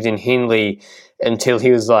believed in Hindley until he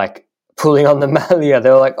was like pulling on the Malia. They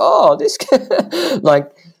were like, oh, this like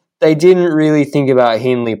they didn't really think about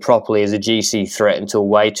Hindley properly as a GC threat until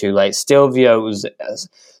way too late. Stelvio was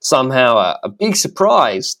somehow a big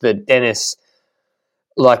surprise that Dennis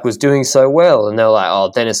was doing so well, and they're like, oh,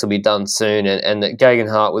 Dennis will be done soon, and that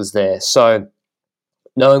Gegenhardt was there. So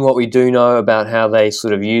knowing what we do know about how they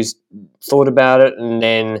sort of thought about it, and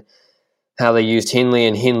then how they used Hindley,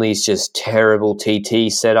 and Hindley's just terrible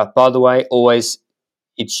TT setup. By the way, always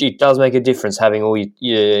it does make a difference having all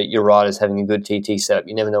your riders having a good TT setup.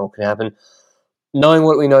 You never know what can happen. Knowing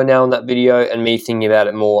what we know now in that video and me thinking about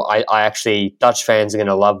it more, I actually, Dutch fans are going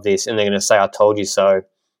to love this, and they're going to say, I told you so.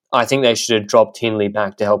 I think they should have dropped Hindley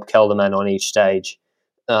back to help Kelderman on each stage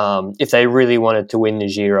if they really wanted to win the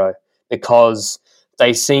Giro, because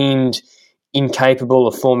they seemed incapable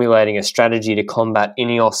of formulating a strategy to combat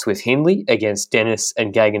Ineos with Hindley against Dennis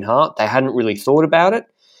and Gegenhardt. They hadn't really thought about it.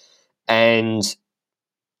 And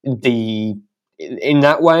in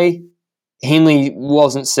that way, Hindley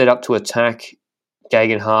wasn't set up to attack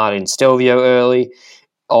Gegenhardt and Stelvio early.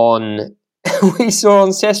 We saw on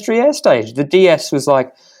Sestriere stage, the DS was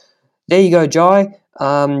like, there you go, Jai.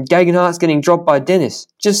 Gegenhardt's getting dropped by Dennis.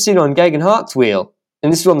 Just sit on Gegenhardt's wheel.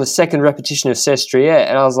 And this was on the second repetition of Sestriere.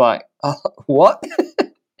 And I was like, oh, what?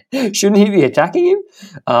 Shouldn't he be attacking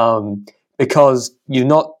him? Because you've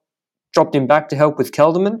not dropped him back to help with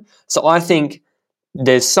Kelderman. So I think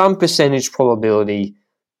there's some percentage probability,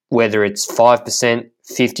 whether it's 5%,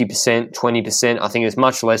 50%, 20%. I think it's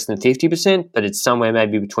much less than 50%, but it's somewhere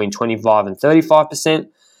maybe between 25 and 35%.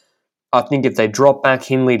 I think if they drop back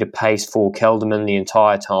Hindley to pace for Kelderman the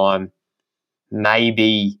entire time,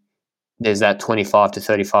 maybe there's that 25 to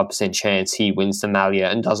 35% chance he wins the Malia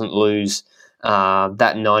and doesn't lose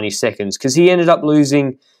that 90 seconds. Because he ended up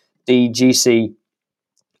losing the GC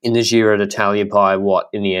in the Giro d'Italia by what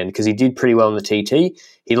in the end? Because he did pretty well in the TT.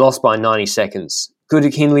 He lost by 90 seconds. Could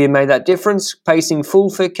Hindley have made that difference, pacing full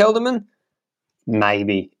for Kelderman?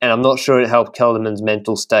 Maybe. And I'm not sure it helped Kelderman's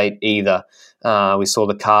mental state either. We saw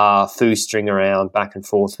the car foo-string around back and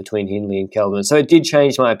forth between Hindley and Kelderman. So it did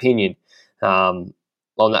change my opinion on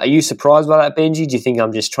that. Are you surprised by that, Benji? Do you think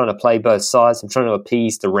I'm just trying to play both sides? I'm trying to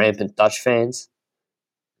appease the rampant Dutch fans?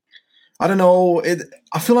 I don't know.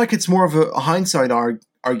 I feel like it's more of a hindsight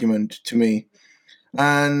argument to me.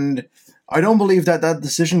 And I don't believe that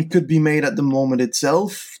decision could be made at the moment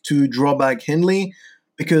itself to draw back Hindley,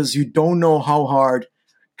 because you don't know how hard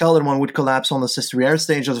Kelderman would collapse on the Sestriere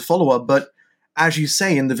stage as a follow-up. But as you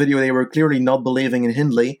say, in the video, they were clearly not believing in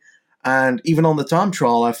Hindley. And even on the time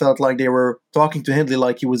trial, I felt like they were talking to Hindley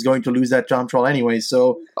like he was going to lose that time trial anyway.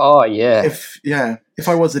 So, if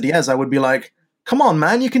I was the DS, I would be like, come on,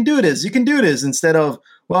 man, you can do this. You can do this. Instead of,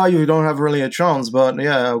 well, you don't have really a chance, but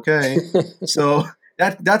yeah, okay. So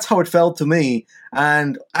that's how it felt to me.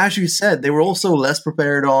 And as you said, they were also less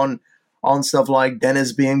prepared on stuff like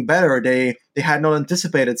Dennis being better. They had not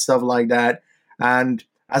anticipated stuff like that. And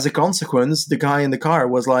as a consequence, the guy in the car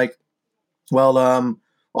was like, well,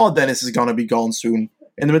 oh, Dennis is going to be gone soon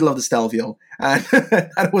in the middle of the Stelvio. And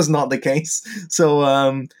that was not the case.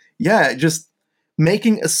 So, just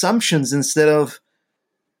making assumptions instead of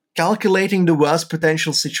calculating the worst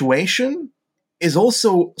potential situation is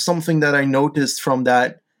also something that I noticed from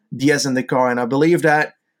that Diaz in the car. And I believe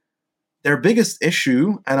that their biggest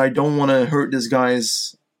issue, and I don't want to hurt this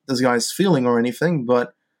guy's feeling or anything,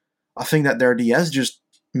 but I think that their DS just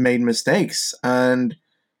made mistakes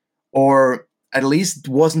or at least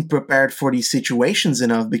wasn't prepared for these situations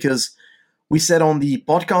enough, because we said on the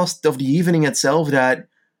podcast of the evening itself that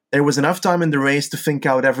there was enough time in the race to think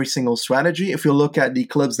out every single strategy. If you look at the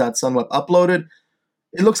clips that Sunweb uploaded,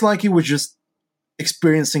 it looks like he was just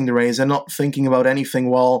experiencing the race and not thinking about anything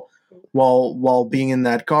while being in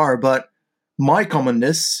that car. But my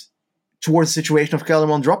comments towards the situation of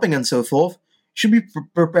Kelderman dropping and so forth, should be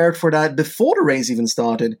prepared for that before the race even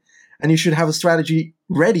started. And you should have a strategy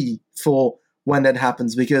ready for when that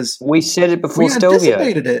happens, because we said it before we Stelvio.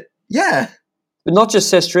 Anticipated it. Yeah. But not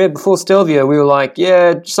just Sestria. Before Stelvio, we were like,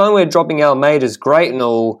 yeah, somewhere dropping Almeida is great and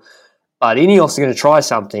all, but Ineos are going to try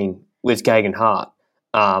something with Geoghegan Hart.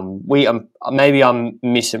 Maybe I'm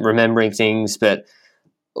misremembering things, but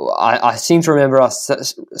I seem to remember us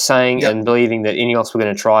saying and believing that Ineos were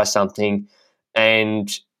going to try something, and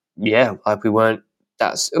yeah, like we weren't.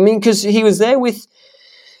 Because he was there with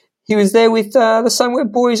the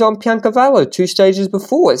Sunweb boys on Piancavallo 2 stages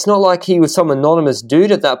before. It's not like he was some anonymous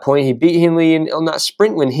dude at that point. He beat Hindley on that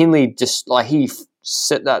sprint when Hindley just he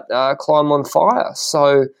set that climb on fire.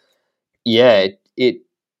 So yeah, it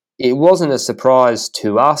wasn't a surprise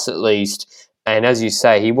to us, at least. And as you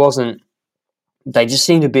say, he wasn't. They just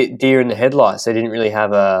seemed a bit deer in the headlights. They didn't really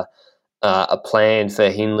have a plan for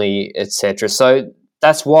Hindley, etc. So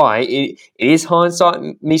that's why it is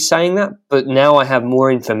hindsight, me saying that. But now I have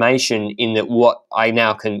more information in that what I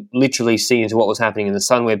now can literally see into what was happening in the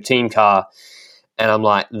Sunweb team car. And I'm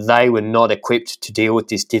like, they were not equipped to deal with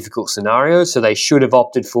this difficult scenario. So they should have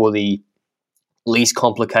opted for the least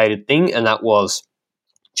complicated thing. And that was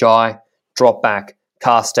Jai, drop back,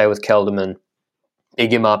 car stay with Kelderman,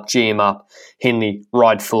 big him up, G him up, Hindley,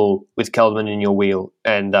 ride full with Kelderman in your wheel,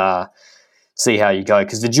 and see how you go.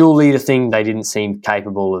 Because the dual leader thing, they didn't seem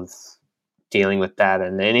capable of dealing with that.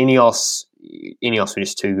 And then Ineos were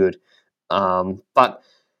just too good. But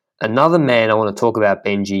another man I want to talk about,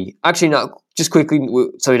 Benji. Actually, no, just quickly,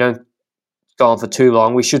 so we don't go on for too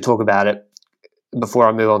long, we should talk about it before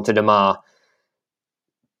I move on to Damar.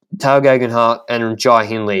 Tao Geoghegan Hart and Jai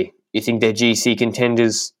Hindley. You think they're GC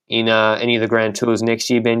contenders in any of the Grand Tours next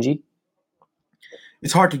year, Benji?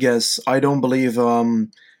 It's hard to guess. I don't believe that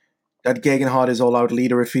Geoghegan Hart is all-out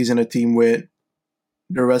leader if he's in a team with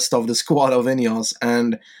the rest of the squad of Ineos.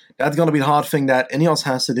 And that's going to be the hard thing that Ineos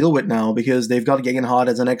has to deal with now, because they've got Geoghegan Hart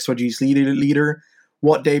as an extra GC leader,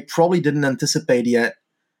 what they probably didn't anticipate yet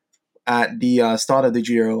at the start of the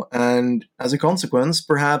Giro. And as a consequence,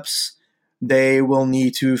 perhaps they will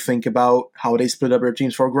need to think about how they split up their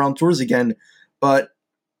teams for Grand Tours again. But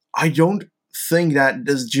I don't think that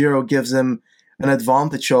this Giro gives them an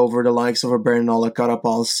advantage over the likes of a Bernal, a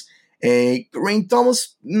Carapaz, a Geraint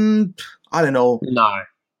Thomas. I don't know. No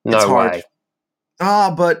it's hard. way.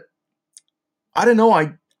 But I don't know.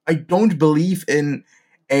 I don't believe in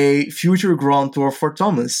a future Grand Tour for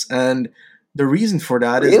Thomas. And the reason for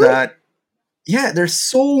that is that, there's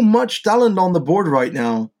so much talent on the board right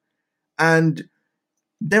now. And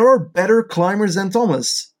there are better climbers than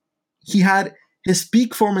Thomas. He had his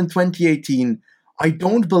peak form in 2018. I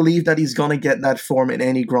don't believe that he's going to get that form in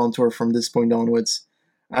any Grand Tour from this point onwards.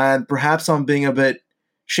 And perhaps I'm being a bit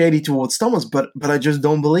shady towards Thomas, but I just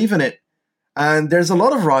don't believe in it. And there's a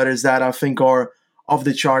lot of riders that I think are off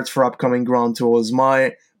the charts for upcoming Grand Tours.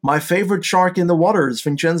 My favorite shark in the water is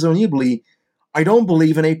Vincenzo Nibali. I don't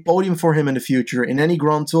believe in a podium for him in the future in any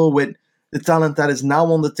Grand Tour with the talent that is now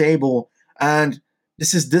on the table. And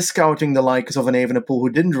this is discounting the likes of an Evenepoel who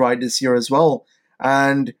didn't ride this year as well.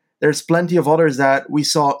 And there's plenty of others that we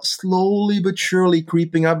saw slowly but surely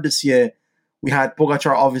creeping up this year. We had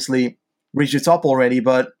Pogacar obviously reach the top already,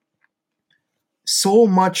 but so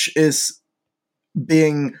much is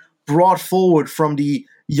being brought forward from the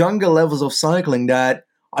younger levels of cycling that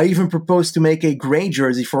I even proposed to make a grey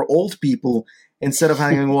jersey for old people instead of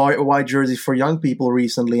having a white jersey for young people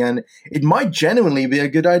recently. And it might genuinely be a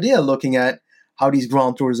good idea looking at how these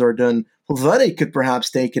Grand Tours are done. Valverde could perhaps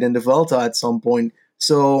take it in the Vuelta at some point.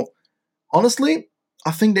 So, honestly,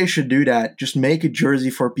 I think they should do that. Just make a jersey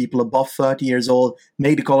for people above 30 years old,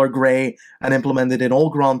 make the color grey, and implement it in all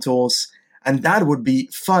Grand Tours. And that would be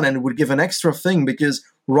fun, and it would give an extra thing, because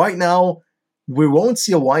right now, we won't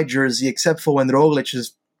see a white jersey except for when Roglic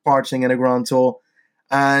is partying in a Grand Tour.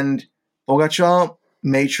 And Pogacar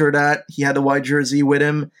made sure that he had the white jersey with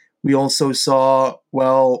him. We also saw,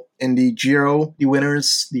 well, in the Giro, the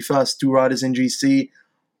winners, the first two riders in GC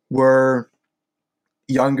were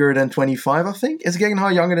younger than 25, I think. Is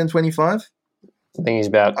Gegenhardt younger than 25? I think he's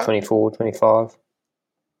about 24, 25.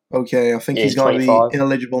 Okay, I think Yeah, he's going to be 25.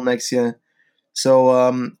 ineligible next year. So,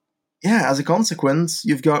 yeah, as a consequence,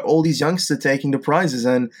 you've got all these youngsters taking the prizes,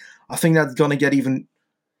 and I think that's going to get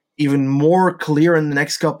even more clear in the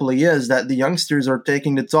next couple of years that the youngsters are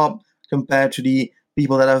taking the top compared to the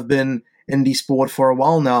people that have been in the sport for a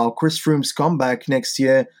while now. Chris Froome's comeback next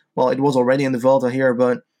year, well, it was already in the Vuelta here,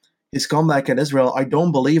 but his comeback at Israel, I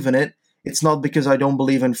don't believe in it. It's not because I don't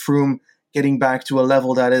believe in Froome getting back to a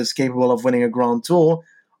level that is capable of winning a Grand Tour.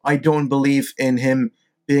 I don't believe in him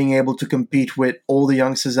being able to compete with all the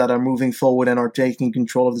youngsters that are moving forward and are taking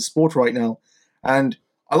control of the sport right now. And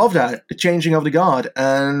I love that, the changing of the guard.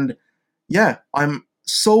 And yeah, I'm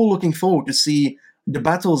so looking forward to see the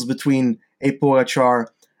battles between a Pogacar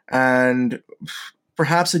and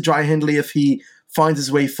perhaps a Jai Hindley if he finds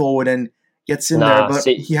his way forward and gets in there. But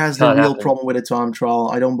he has the real problem with a time trial.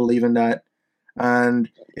 I don't believe in that. And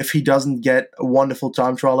if he doesn't get a wonderful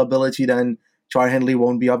time trial ability, then Jai Hindley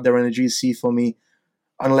won't be up there in a GC for me.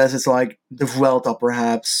 Unless it's like the Vuelta,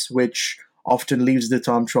 perhaps, which often leaves the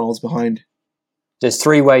time trials behind. There's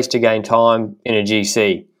 3 ways to gain time in a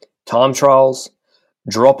GC. Time trials,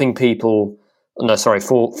 dropping people... No, sorry,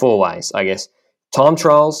 four ways, I guess. Time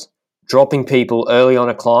trials, dropping people early on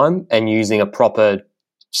a climb and using a proper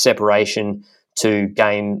separation to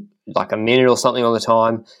gain like a minute or something on the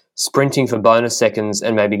time, sprinting for bonus seconds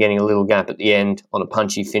and maybe getting a little gap at the end on a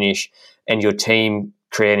punchy finish, and your team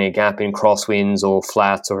creating a gap in crosswinds or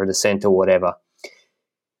flats or a descent or whatever.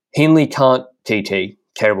 Hindley can't TT,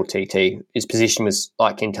 terrible TT. His position was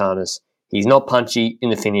like Quintana's. He's not punchy in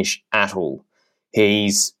the finish at all.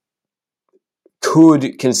 He's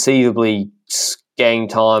could conceivably gain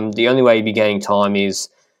time. The only way he'd be gaining time is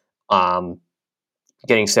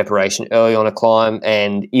getting separation early on a climb.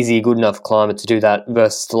 And is he a good enough climber to do that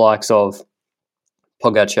versus the likes of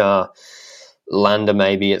Pogacar, Landa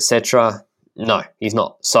maybe, etc.? No, he's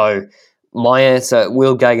not. So my answer,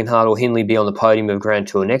 will Gegenhardt or Hindley be on the podium of Grand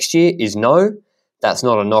Tour next year, is no. That's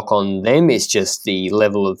not a knock on them. It's just the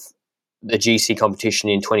level of the GC competition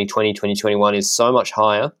in 2020, 2021 is so much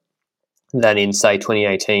higher than in, say,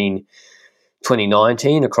 2018,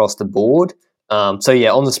 2019 across the board. So,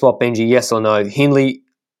 yeah, on the spot, Benji, yes or no? Hindley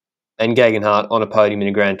and Gegenhardt on a podium in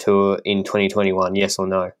a Grand Tour in 2021, yes or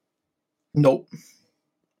no? Nope.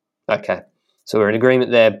 Okay, so we're in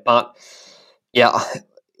agreement there. But, yeah,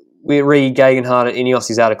 we read Gegenhardt at Ineos,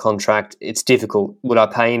 he's out of contract. It's difficult. Would I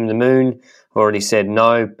pay him the moon? Already said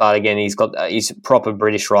no. But, again, he's a proper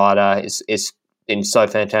British rider. It's been so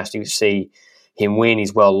fantastic to see him win.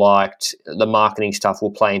 He's well liked. The marketing stuff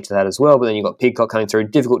will play into that as well. But then you've got Pidcock coming through.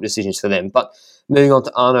 Difficult decisions for them. But moving on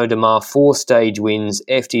to Arnaud Démare, 4 stage wins,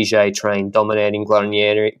 FDJ train dominating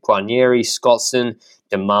Guarnieri, Scottson,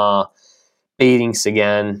 Démare beating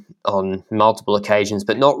Sagan on multiple occasions,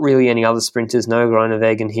 but not really any other sprinters. No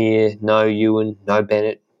Groenewegen here, no Ewan, no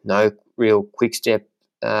Bennett, no real quick step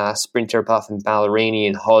sprinter apart from Ballerini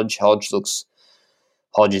and Hodge. Hodge is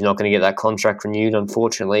not going to get that contract renewed,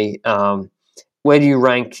 unfortunately. Where do you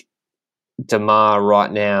rank Démare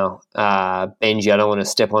right now? Benji, I don't want to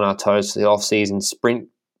step on our toes for the off-season sprint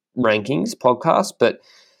rankings podcast, but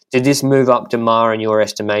did this move up Démare in your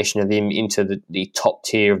estimation of him into the top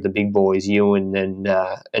tier of the big boys, Ewan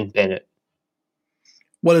and Bennett?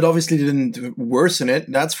 Well, it obviously didn't worsen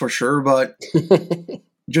it, that's for sure, but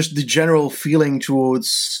just the general feeling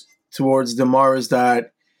towards Démare is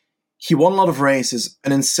that he won a lot of races,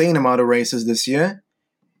 an insane amount of races this year.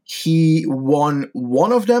 He won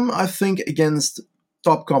one of them, I think, against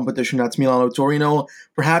top competition. That's Milano-Torino.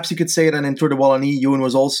 Perhaps you could say that in Tour de Wallonie, Ewan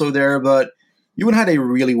was also there, but Ewan had a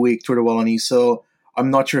really weak Tour de Wallonie, so I'm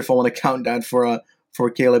not sure if I want to count that for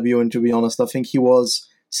Caleb Ewan, to be honest. I think he was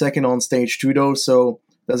second on stage 2, though, so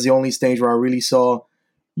that's the only stage where I really saw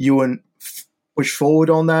Ewan push forward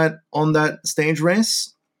on that stage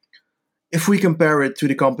race. If we compare it to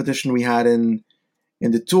the competition we had in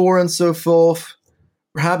the Tour and so forth,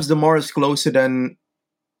 perhaps Démare is closer than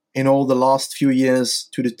in all the last few years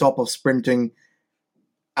to the top of sprinting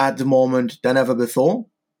at the moment than ever before.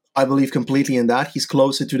 I believe completely in that. He's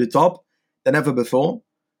closer to the top than ever before.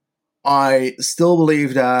 I still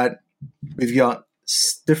believe that we've got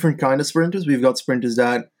different kind of sprinters. We've got sprinters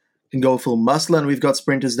that can go full muscle, and we've got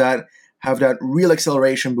sprinters that have that real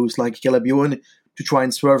acceleration boost like Caleb Ewan to try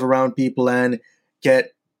and swerve around people and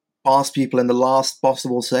get past people in the last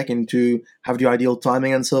possible second to have the ideal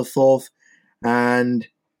timing and so forth. And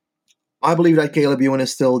I believe that Caleb Ewan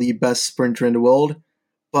is still the best sprinter in the world,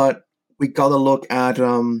 but we gotta look at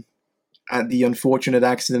the unfortunate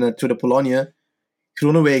accident at Tour de Polonia.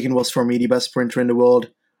 Groenewegen was for me the best sprinter in the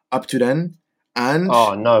world up to then, and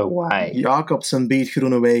Oh, no way. Jakobsen beat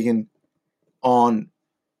Groenewegen on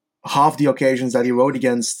half the occasions that he rode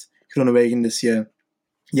against Groenewegen this year.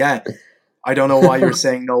 Yeah, I don't know why you're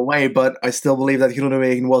saying no way, but I still believe that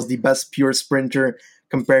Groenewegen was the best pure sprinter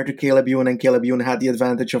compared to Caleb Ewan, and Caleb Ewan had the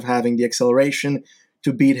advantage of having the acceleration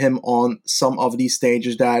to beat him on some of these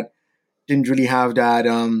stages that didn't really have that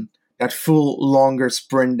full longer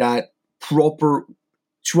sprint, that proper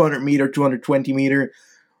 200 meter, 220 meter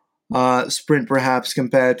sprint, perhaps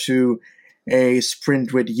compared to a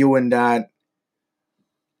sprint with Ewan that,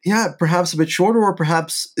 yeah, perhaps a bit shorter, or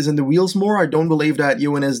perhaps is in the wheels more. I don't believe that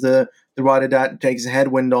Ewan is the rider that takes a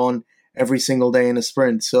headwind on every single day in a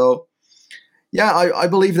sprint. So, yeah, I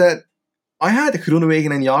believe that I had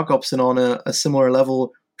Groenewegen and Jakobsen on a similar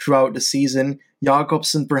level throughout the season.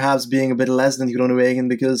 Jakobsen perhaps being a bit less than Groenewegen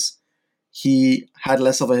because he had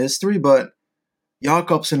less of a history, but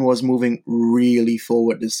Jakobsen was moving really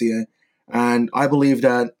forward this year. And I believe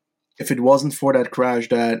that if it wasn't for that crash,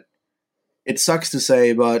 that it sucks to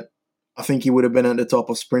say, but I think he would have been at the top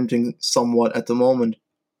of sprinting somewhat at the moment.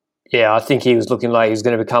 Yeah, I think he was looking like he was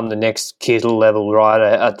going to become the next Kittel level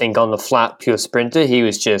rider. I think on the flat pure sprinter, he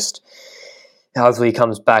was just, hopefully he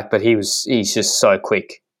comes back, but he's just so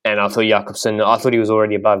quick. And I thought he was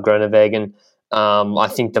already above Groenewegen. I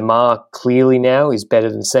think Demar clearly now is better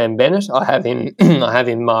than Sam Bennett. I have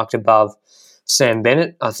him marked above Sam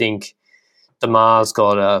Bennett. I think Demar's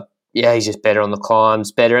got he's just better on the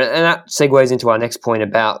climbs, better. And that segues into our next point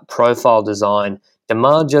about profile design.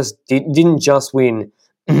 Demar just didn't just win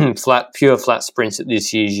pure flat sprints at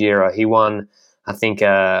this year's Giro. He won, I think,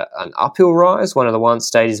 an uphill rise, one of the one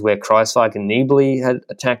stages where Kruiswijk and Nibali had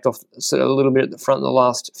attacked off sort of a little bit at the front in the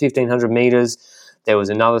last 1,500 metres. There was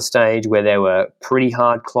another stage where there were pretty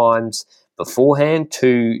hard climbs beforehand,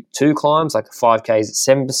 two climbs, like 5Ks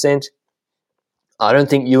at 7%. I don't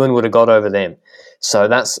think Ewan would have got over them. So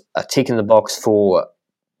that's a tick in the box for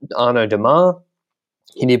Arnaud Demar.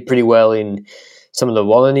 He did pretty well in some of the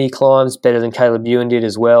Wallonie climbs, better than Caleb Ewan did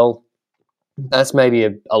as well. That's maybe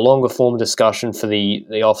a longer form discussion for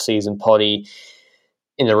the off-season potty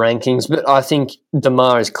in the rankings, but I think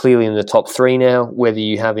Demar is clearly in the top three now, whether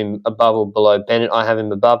you have him above or below Bennett. I have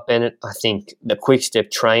him above Bennett. I think the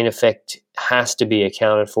quick-step train effect has to be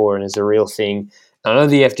accounted for and is a real thing. I know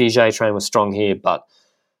the FDJ train was strong here, but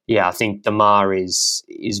yeah, I think Demar is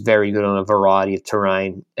very good on a variety of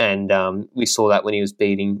terrain, and we saw that when he was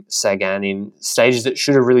beating Sagan in stages that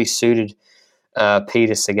should have really suited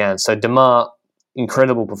Peter Sagan. So Demar,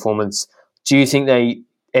 incredible performance. Do you think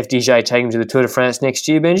FDJ take him to the Tour de France next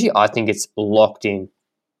year, Benji? I think it's locked in.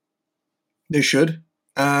 They should,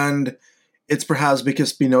 and it's perhaps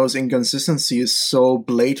because Pinot's inconsistency is so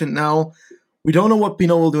blatant now. We don't know what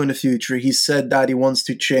Pinot will do in the future. He said that he wants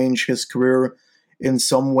to change his career in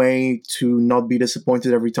some way to not be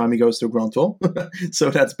disappointed every time he goes to a Grand Tour.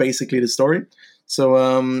 So that's basically the story. So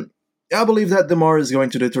I believe that Demar is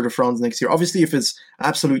going to the Tour de France next year. Obviously, if it's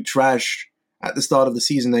absolute trash at the start of the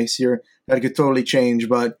season next year, that could totally change.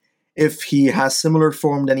 But if he has similar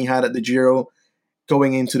form than he had at the Giro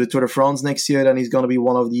going into the Tour de France next year, then he's going to be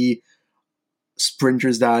one of the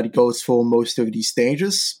sprinters that goes for most of these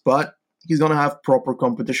stages. But he's going to have proper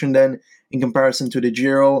competition then in comparison to the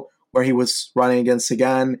Giro, where he was running against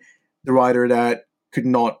Sagan, the rider that could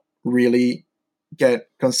not really get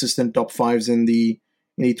consistent top fives in the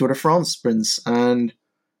Tour de France sprints. And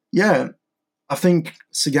yeah, I think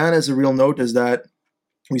Sagan is a real notice that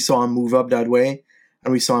we saw him move up that way,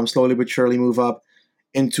 and we saw him slowly but surely move up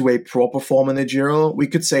into a proper form in the Giro. We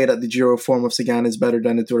could say that the Giro form of Sagan is better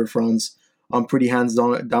than the Tour de France. I'm pretty hands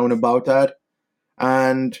down about that.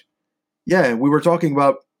 And yeah, we were talking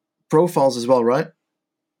about profiles as well, right?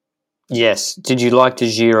 Yes. Did you like the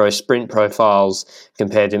Giro sprint profiles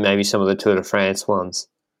compared to maybe some of the Tour de France ones?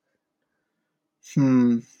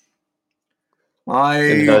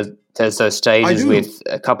 There's those stages with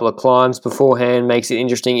a couple of climbs beforehand, makes it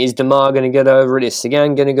interesting. Is Demar going to get over it? Is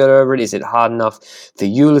Sagan going to get over it? Is it hard enough for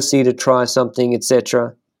Ulissi to try something,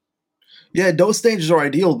 etc.? Yeah, those stages are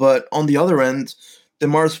ideal, but on the other end,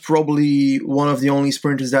 Demar's probably one of the only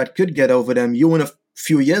sprinters that could get over them. Ewan a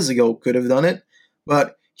few years ago could have done it,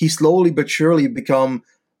 but he slowly but surely become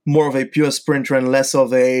more of a pure sprinter and less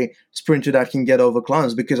of a sprinter that can get over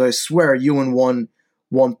climbs, because I swear Ewan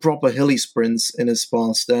won proper hilly sprints in his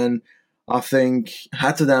past, and I think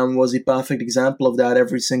Hatterdam was a perfect example of that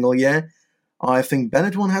every single year. I think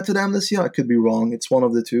Bennett won Hatterdam this year. I could be wrong. It's one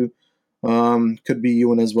of the two. Could be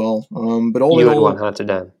Ewan as well. But all in Ewan all, won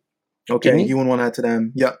Rotterdam. okay, Didn't he? Ewan won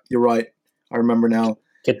Rotterdam. Yeah, you're right. I remember now.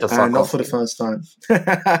 Get the fuck And not off for the me. first time.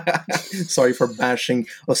 Sorry for bashing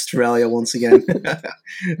Australia once again.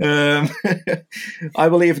 um, I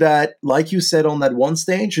believe that, like you said on that one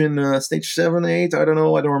stage, in stage 7, 8, I don't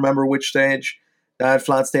know, I don't remember which stage, that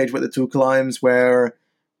flat stage with the 2 climbs where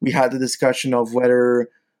we had the discussion of whether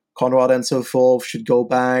Conrad and so forth should go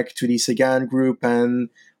back to the Sagan group and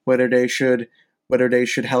whether they should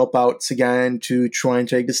help out Sagan to try and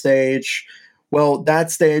take the stage. Well, that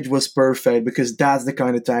stage was perfect because that's the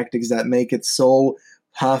kind of tactics that make it so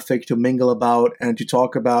perfect to mingle about and to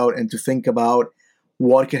talk about and to think about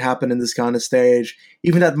what could happen in this kind of stage.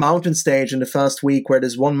 Even that mountain stage in the first week where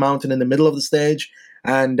there's one mountain in the middle of the stage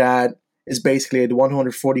and that is basically the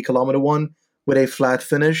 140 kilometer one with a flat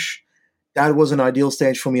finish. That was an ideal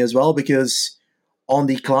stage for me as well because on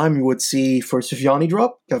the climb you would see first Viviani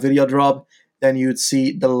drop, Gaviria drop, then you'd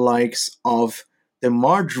see the likes of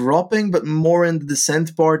Demar dropping, but more in the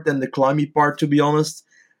descent part than the climby part, to be honest.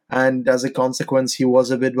 And as a consequence, he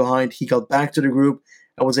was a bit behind. He got back to the group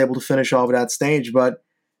and was able to finish off that stage. But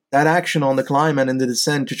that action on the climb and in the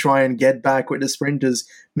descent to try and get back with the sprinters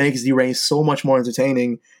makes the race so much more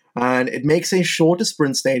entertaining. And it makes a shorter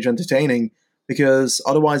sprint stage entertaining because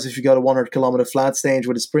otherwise, if you got a 100-kilometer flat stage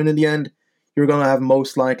with a sprint in the end, you're going to have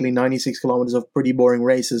most likely 96 kilometers of pretty boring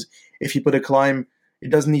races. If you put a climb,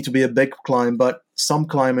 it doesn't need to be a big climb, but some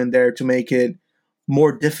climb in there to make it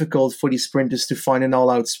more difficult for the sprinters to find an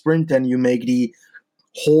all-out sprint, and you make the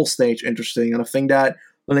whole stage interesting. And I think that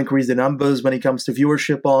will increase the numbers when it comes to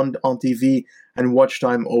viewership on TV and watch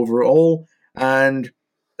time overall. And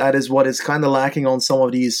that is what is kind of lacking on some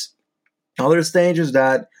of these other stages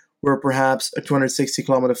that were perhaps a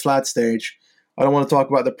 260-kilometer flat stage. I don't want to talk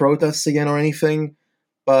about the protests again or anything,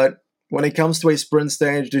 but when it comes to a sprint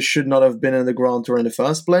stage, this should not have been in the Grand Tour in the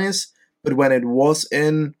first place. But when it was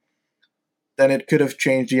in, then it could have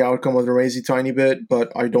changed the outcome of the race a tiny bit,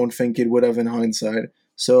 but I don't think it would have in hindsight.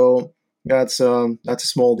 So that's a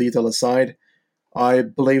small detail aside. I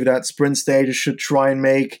believe that sprint stages should try and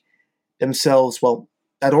make themselves, well,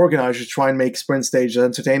 that organizers try and make sprint stages as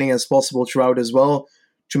entertaining as possible throughout as well,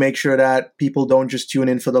 to make sure that people don't just tune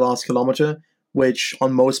in for the last kilometer, which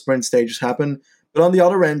on most sprint stages happen. But on the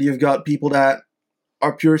other end, you've got people that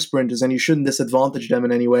are pure sprinters, and you shouldn't disadvantage them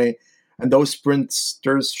in any way. And those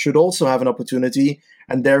sprinters should also have an opportunity,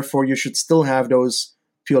 and therefore you should still have those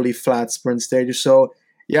purely flat sprint stages. So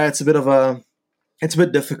yeah, it's a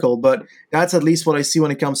bit difficult, but that's at least what I see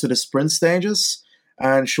when it comes to the sprint stages.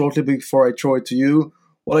 And shortly before I throw it to you,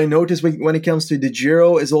 what I noticed when it comes to the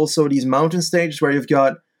Giro is also these mountain stages where you've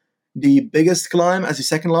got the biggest climb as your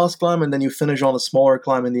second last climb, and then you finish on a smaller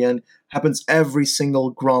climb in the end. Happens every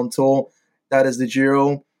single Grand Tour. That is the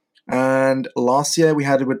Giro. And last year we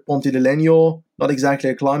had it with Ponte di Legno. Not exactly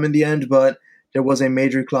a climb in the end, but there was a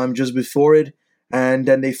major climb just before it. And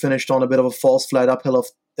then they finished on a bit of a false flat uphill of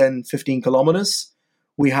 10, 15 kilometers.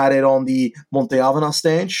 We had it on the Monte Avena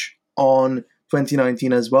stage on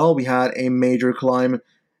 2019 as well. We had a major climb,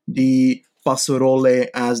 the Passerole,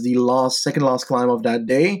 as the second last climb of that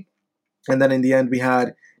day. And then in the end, we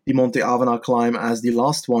had the Monte Avena climb as the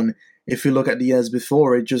last one. If you look at the years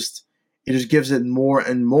before, it just gives it more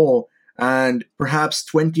and more. And perhaps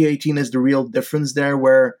 2018 is the real difference there,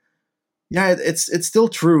 where, yeah, it's still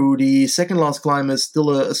true. The second last climb is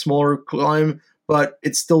still a smaller climb, but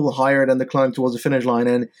it's still higher than the climb towards the finish line.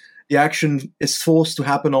 And the action is forced to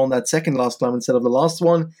happen on that second last climb instead of the last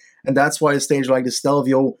one. And that's why a stage like the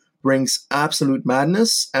Stelvio brings absolute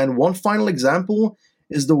madness. And one final example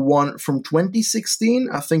is the one from 2016.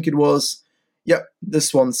 I think it was,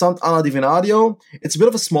 this one, Sant'Anna di Venadio. It's a bit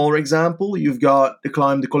of a smaller example. You've got the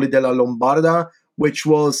climb, the Colle della Lombarda, which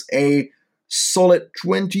was a solid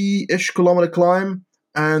 20-ish kilometer climb.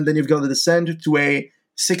 And then you've got the descent to a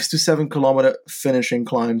 6 to 7 kilometer finishing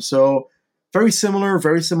climb. So very similar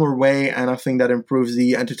way. And I think that improves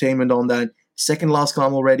the entertainment on that second last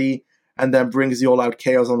climb already. And then brings the all-out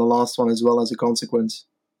chaos on the last one as well as a consequence.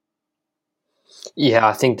 Yeah,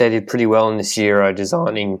 I think they did pretty well in this Giro,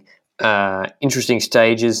 designing interesting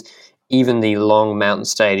stages. Even the long mountain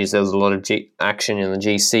stages, there was a lot of action in the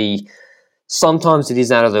GC. Sometimes it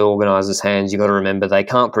is out of the organisers' hands. You've got to remember they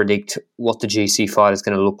can't predict what the GC fight is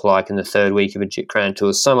going to look like in the third week of a Grand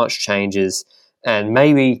Tour. So much changes. And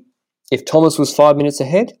maybe if Thomas was 5 minutes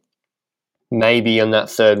ahead, maybe on that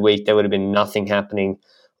third week there would have been nothing happening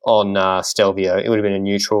on Stelvio. It would have been a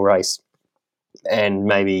neutral race. And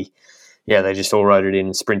maybe, they just all rode it in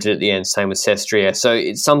and sprinted at the end, same with Sestria.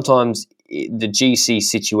 So sometimes the GC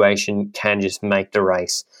situation can just make the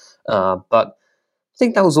race. But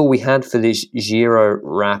think that was all we had for this Giro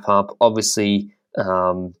wrap-up. Obviously,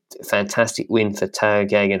 fantastic win for Tao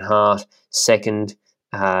Geoghegan-Hart. Second,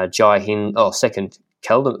 second,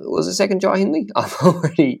 Kelderman. Was it second, Jai Hindley? I'm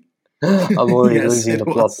already yes, losing the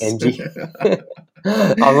plot, Benji.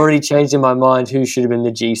 I've already changed in my mind who should have been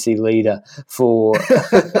the GC leader for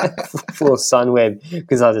for Sunweb,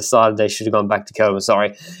 because I decided they should have gone back to Kelderman.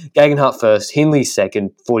 Sorry. Geoghegan-Hart first, Hindley second,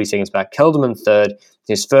 40 seconds back. Kelderman third,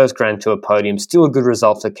 his first Grand Tour podium. Still a good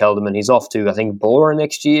result for Kelderman. He's off to, I think, Bora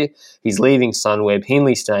next year. He's leaving Sunweb.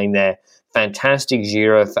 Hindley staying there. Fantastic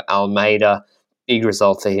Giro for Almeida. Big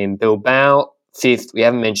result for him. Bilbao, fifth. We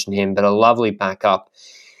haven't mentioned him, but a lovely backup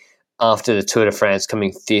after the Tour de France,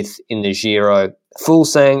 coming fifth in the Giro.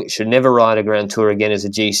 Fulsang should never ride a Grand Tour again as a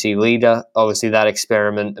GC leader. Obviously, that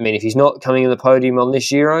experiment, I mean, if he's not coming in the podium on this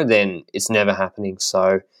Giro, then it's never happening.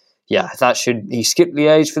 So, yeah, he skipped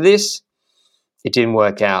Liège for this. It didn't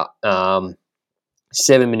work out.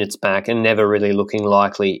 7 minutes back and never really looking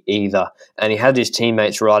likely either. And he had his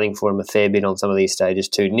teammates riding for him a fair bit on some of these stages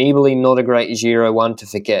too. Nibali, not a great Giro, one to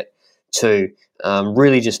forget. Two,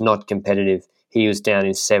 really just not competitive. He was down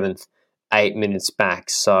in seventh, 8 minutes back.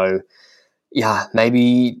 So, yeah,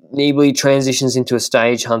 maybe Nibali transitions into a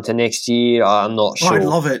stage hunter next year. I'm not sure. I'd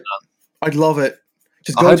love it. I'd love it.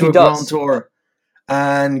 Just go to a Grand Tour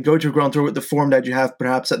and go to a Grand Tour with the form that you have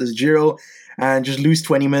perhaps at this Giro, and just lose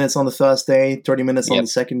 20 minutes on the first day, 30 minutes on the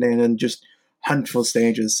second day, and then just hunt for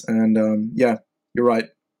stages. And, yeah, you're right.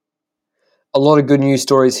 A lot of good news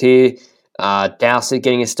stories here. Dowsett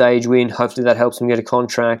getting a stage win. Hopefully that helps him get a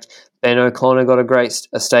contract. Ben O'Connor got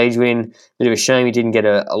a stage win. Bit of a shame he didn't get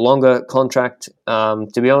a longer contract,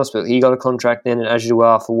 to be honest, but he got a contract then at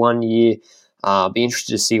Ajoie for 1 year. Be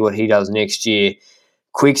interested to see what he does next year.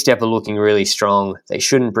 Quick-Step are looking really strong. They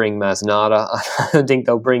shouldn't bring Masnada. I don't think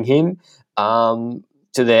they'll bring him to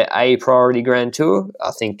their A priority Grand Tour. I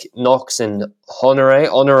think Knox and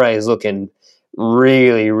Honoré is looking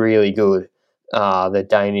really, really good. The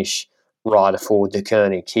Danish rider for De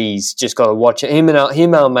Koenig. He's just got to watch it.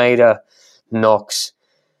 Him, Almeida, Knox,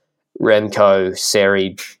 Remco,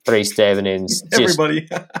 Seri, Dries Stevenens. Everybody.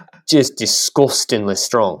 just disgustingly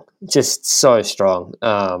strong. Just so strong.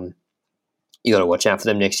 You got to watch out for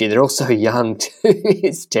them next year. They're all so young too.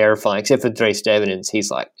 It's terrifying. Except for Dries Stevenens,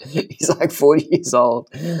 he's like 40 years old.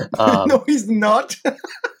 No, he's not.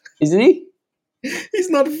 Isn't he? He's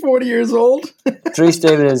not 40 years old. Dries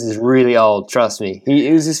Stevenens is really old. Trust me.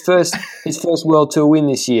 It was his first World Tour win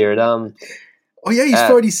this year. Oh yeah, he's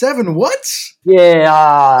 37. What? Yeah.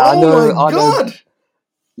 I know. My God.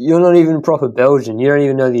 You're not even proper Belgian. You don't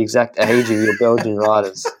even know the exact age of your Belgian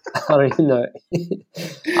riders. I don't even know.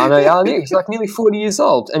 I know. He's like nearly 40 years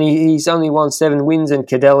old, and he's only won 7 wins in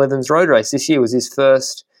Cadel Evans Road Race. This year was his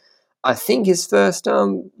first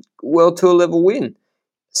World Tour level win.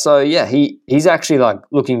 So yeah, he's actually like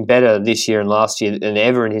looking better this year and last year than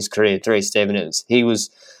ever in his career. Dries Stevenens. He was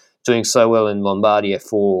doing so well in Lombardia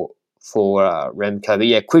for Remco. But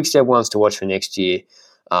yeah, Quick-Step wants to watch for next year.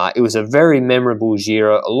 It was a very memorable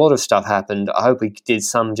Giro. A lot of stuff happened. I hope we did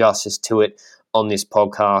some justice to it on this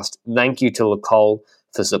podcast. Thank you to Lacole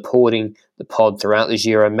for supporting the pod throughout the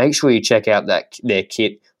Giro. Make sure you check out their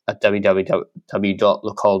kit at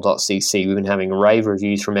www.lacole.cc. We've been having rave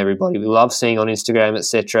reviews from everybody. We love seeing on Instagram,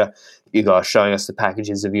 etc. you guys showing us the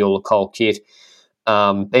packages of your Lacole kit.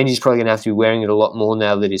 Benji's probably going to have to be wearing it a lot more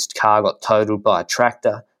now that his car got totaled by a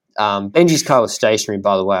tractor. Benji's car was stationary,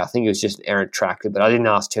 by the way. I think it was just an errant tractor, but I didn't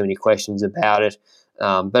ask too many questions about it.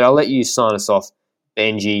 But I'll let you sign us off,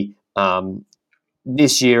 Benji.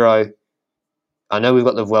 This Giro, I know we've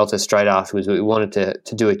got the Vuelta straight afterwards, but we wanted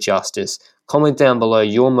to do it justice. Comment down below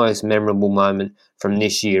your most memorable moment from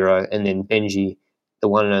this Giro, and then Benji, the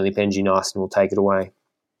one and only Benji Nyson, will take it away.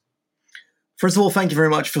 First of all, thank you very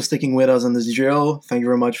much for sticking with us on this Giro. Thank you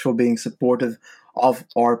very much for being supportive of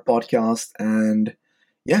our podcast. And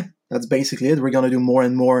yeah, that's basically it. We're going to do more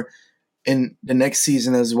and more in the next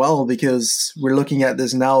season as well, because we're looking at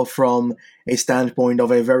this now from a standpoint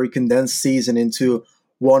of a very condensed season into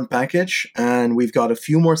one package, and we've got a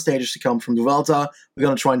few more stages to come from the Vuelta. We're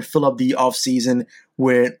going to try and fill up the off-season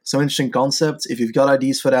with some interesting concepts. If you've got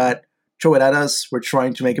ideas for that, throw it at us. We're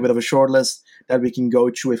trying to make a bit of a short list that we can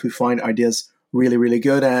go through if we find ideas really, really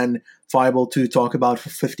good and viable to talk about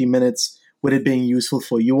for 50 minutes, with it being useful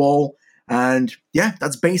for you all. And yeah,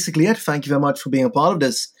 that's basically it. Thank you very much for being a part of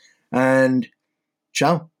this, and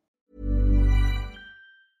ciao.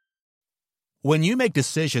 When you make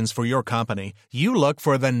decisions for your company, you look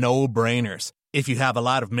for the no-brainers. If you have a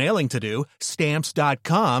lot of mailing to do,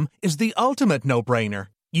 Stamps.com is the ultimate no-brainer.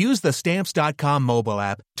 Use the Stamps.com mobile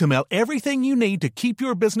app to mail everything you need to keep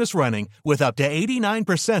your business running with up to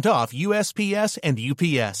 89% off USPS and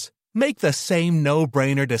UPS. Make the same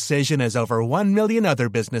no-brainer decision as over 1 million other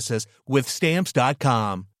businesses with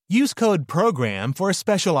Stamps.com. Use code PROGRAM for a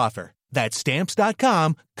special offer. That's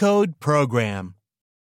Stamps.com, code PROGRAM.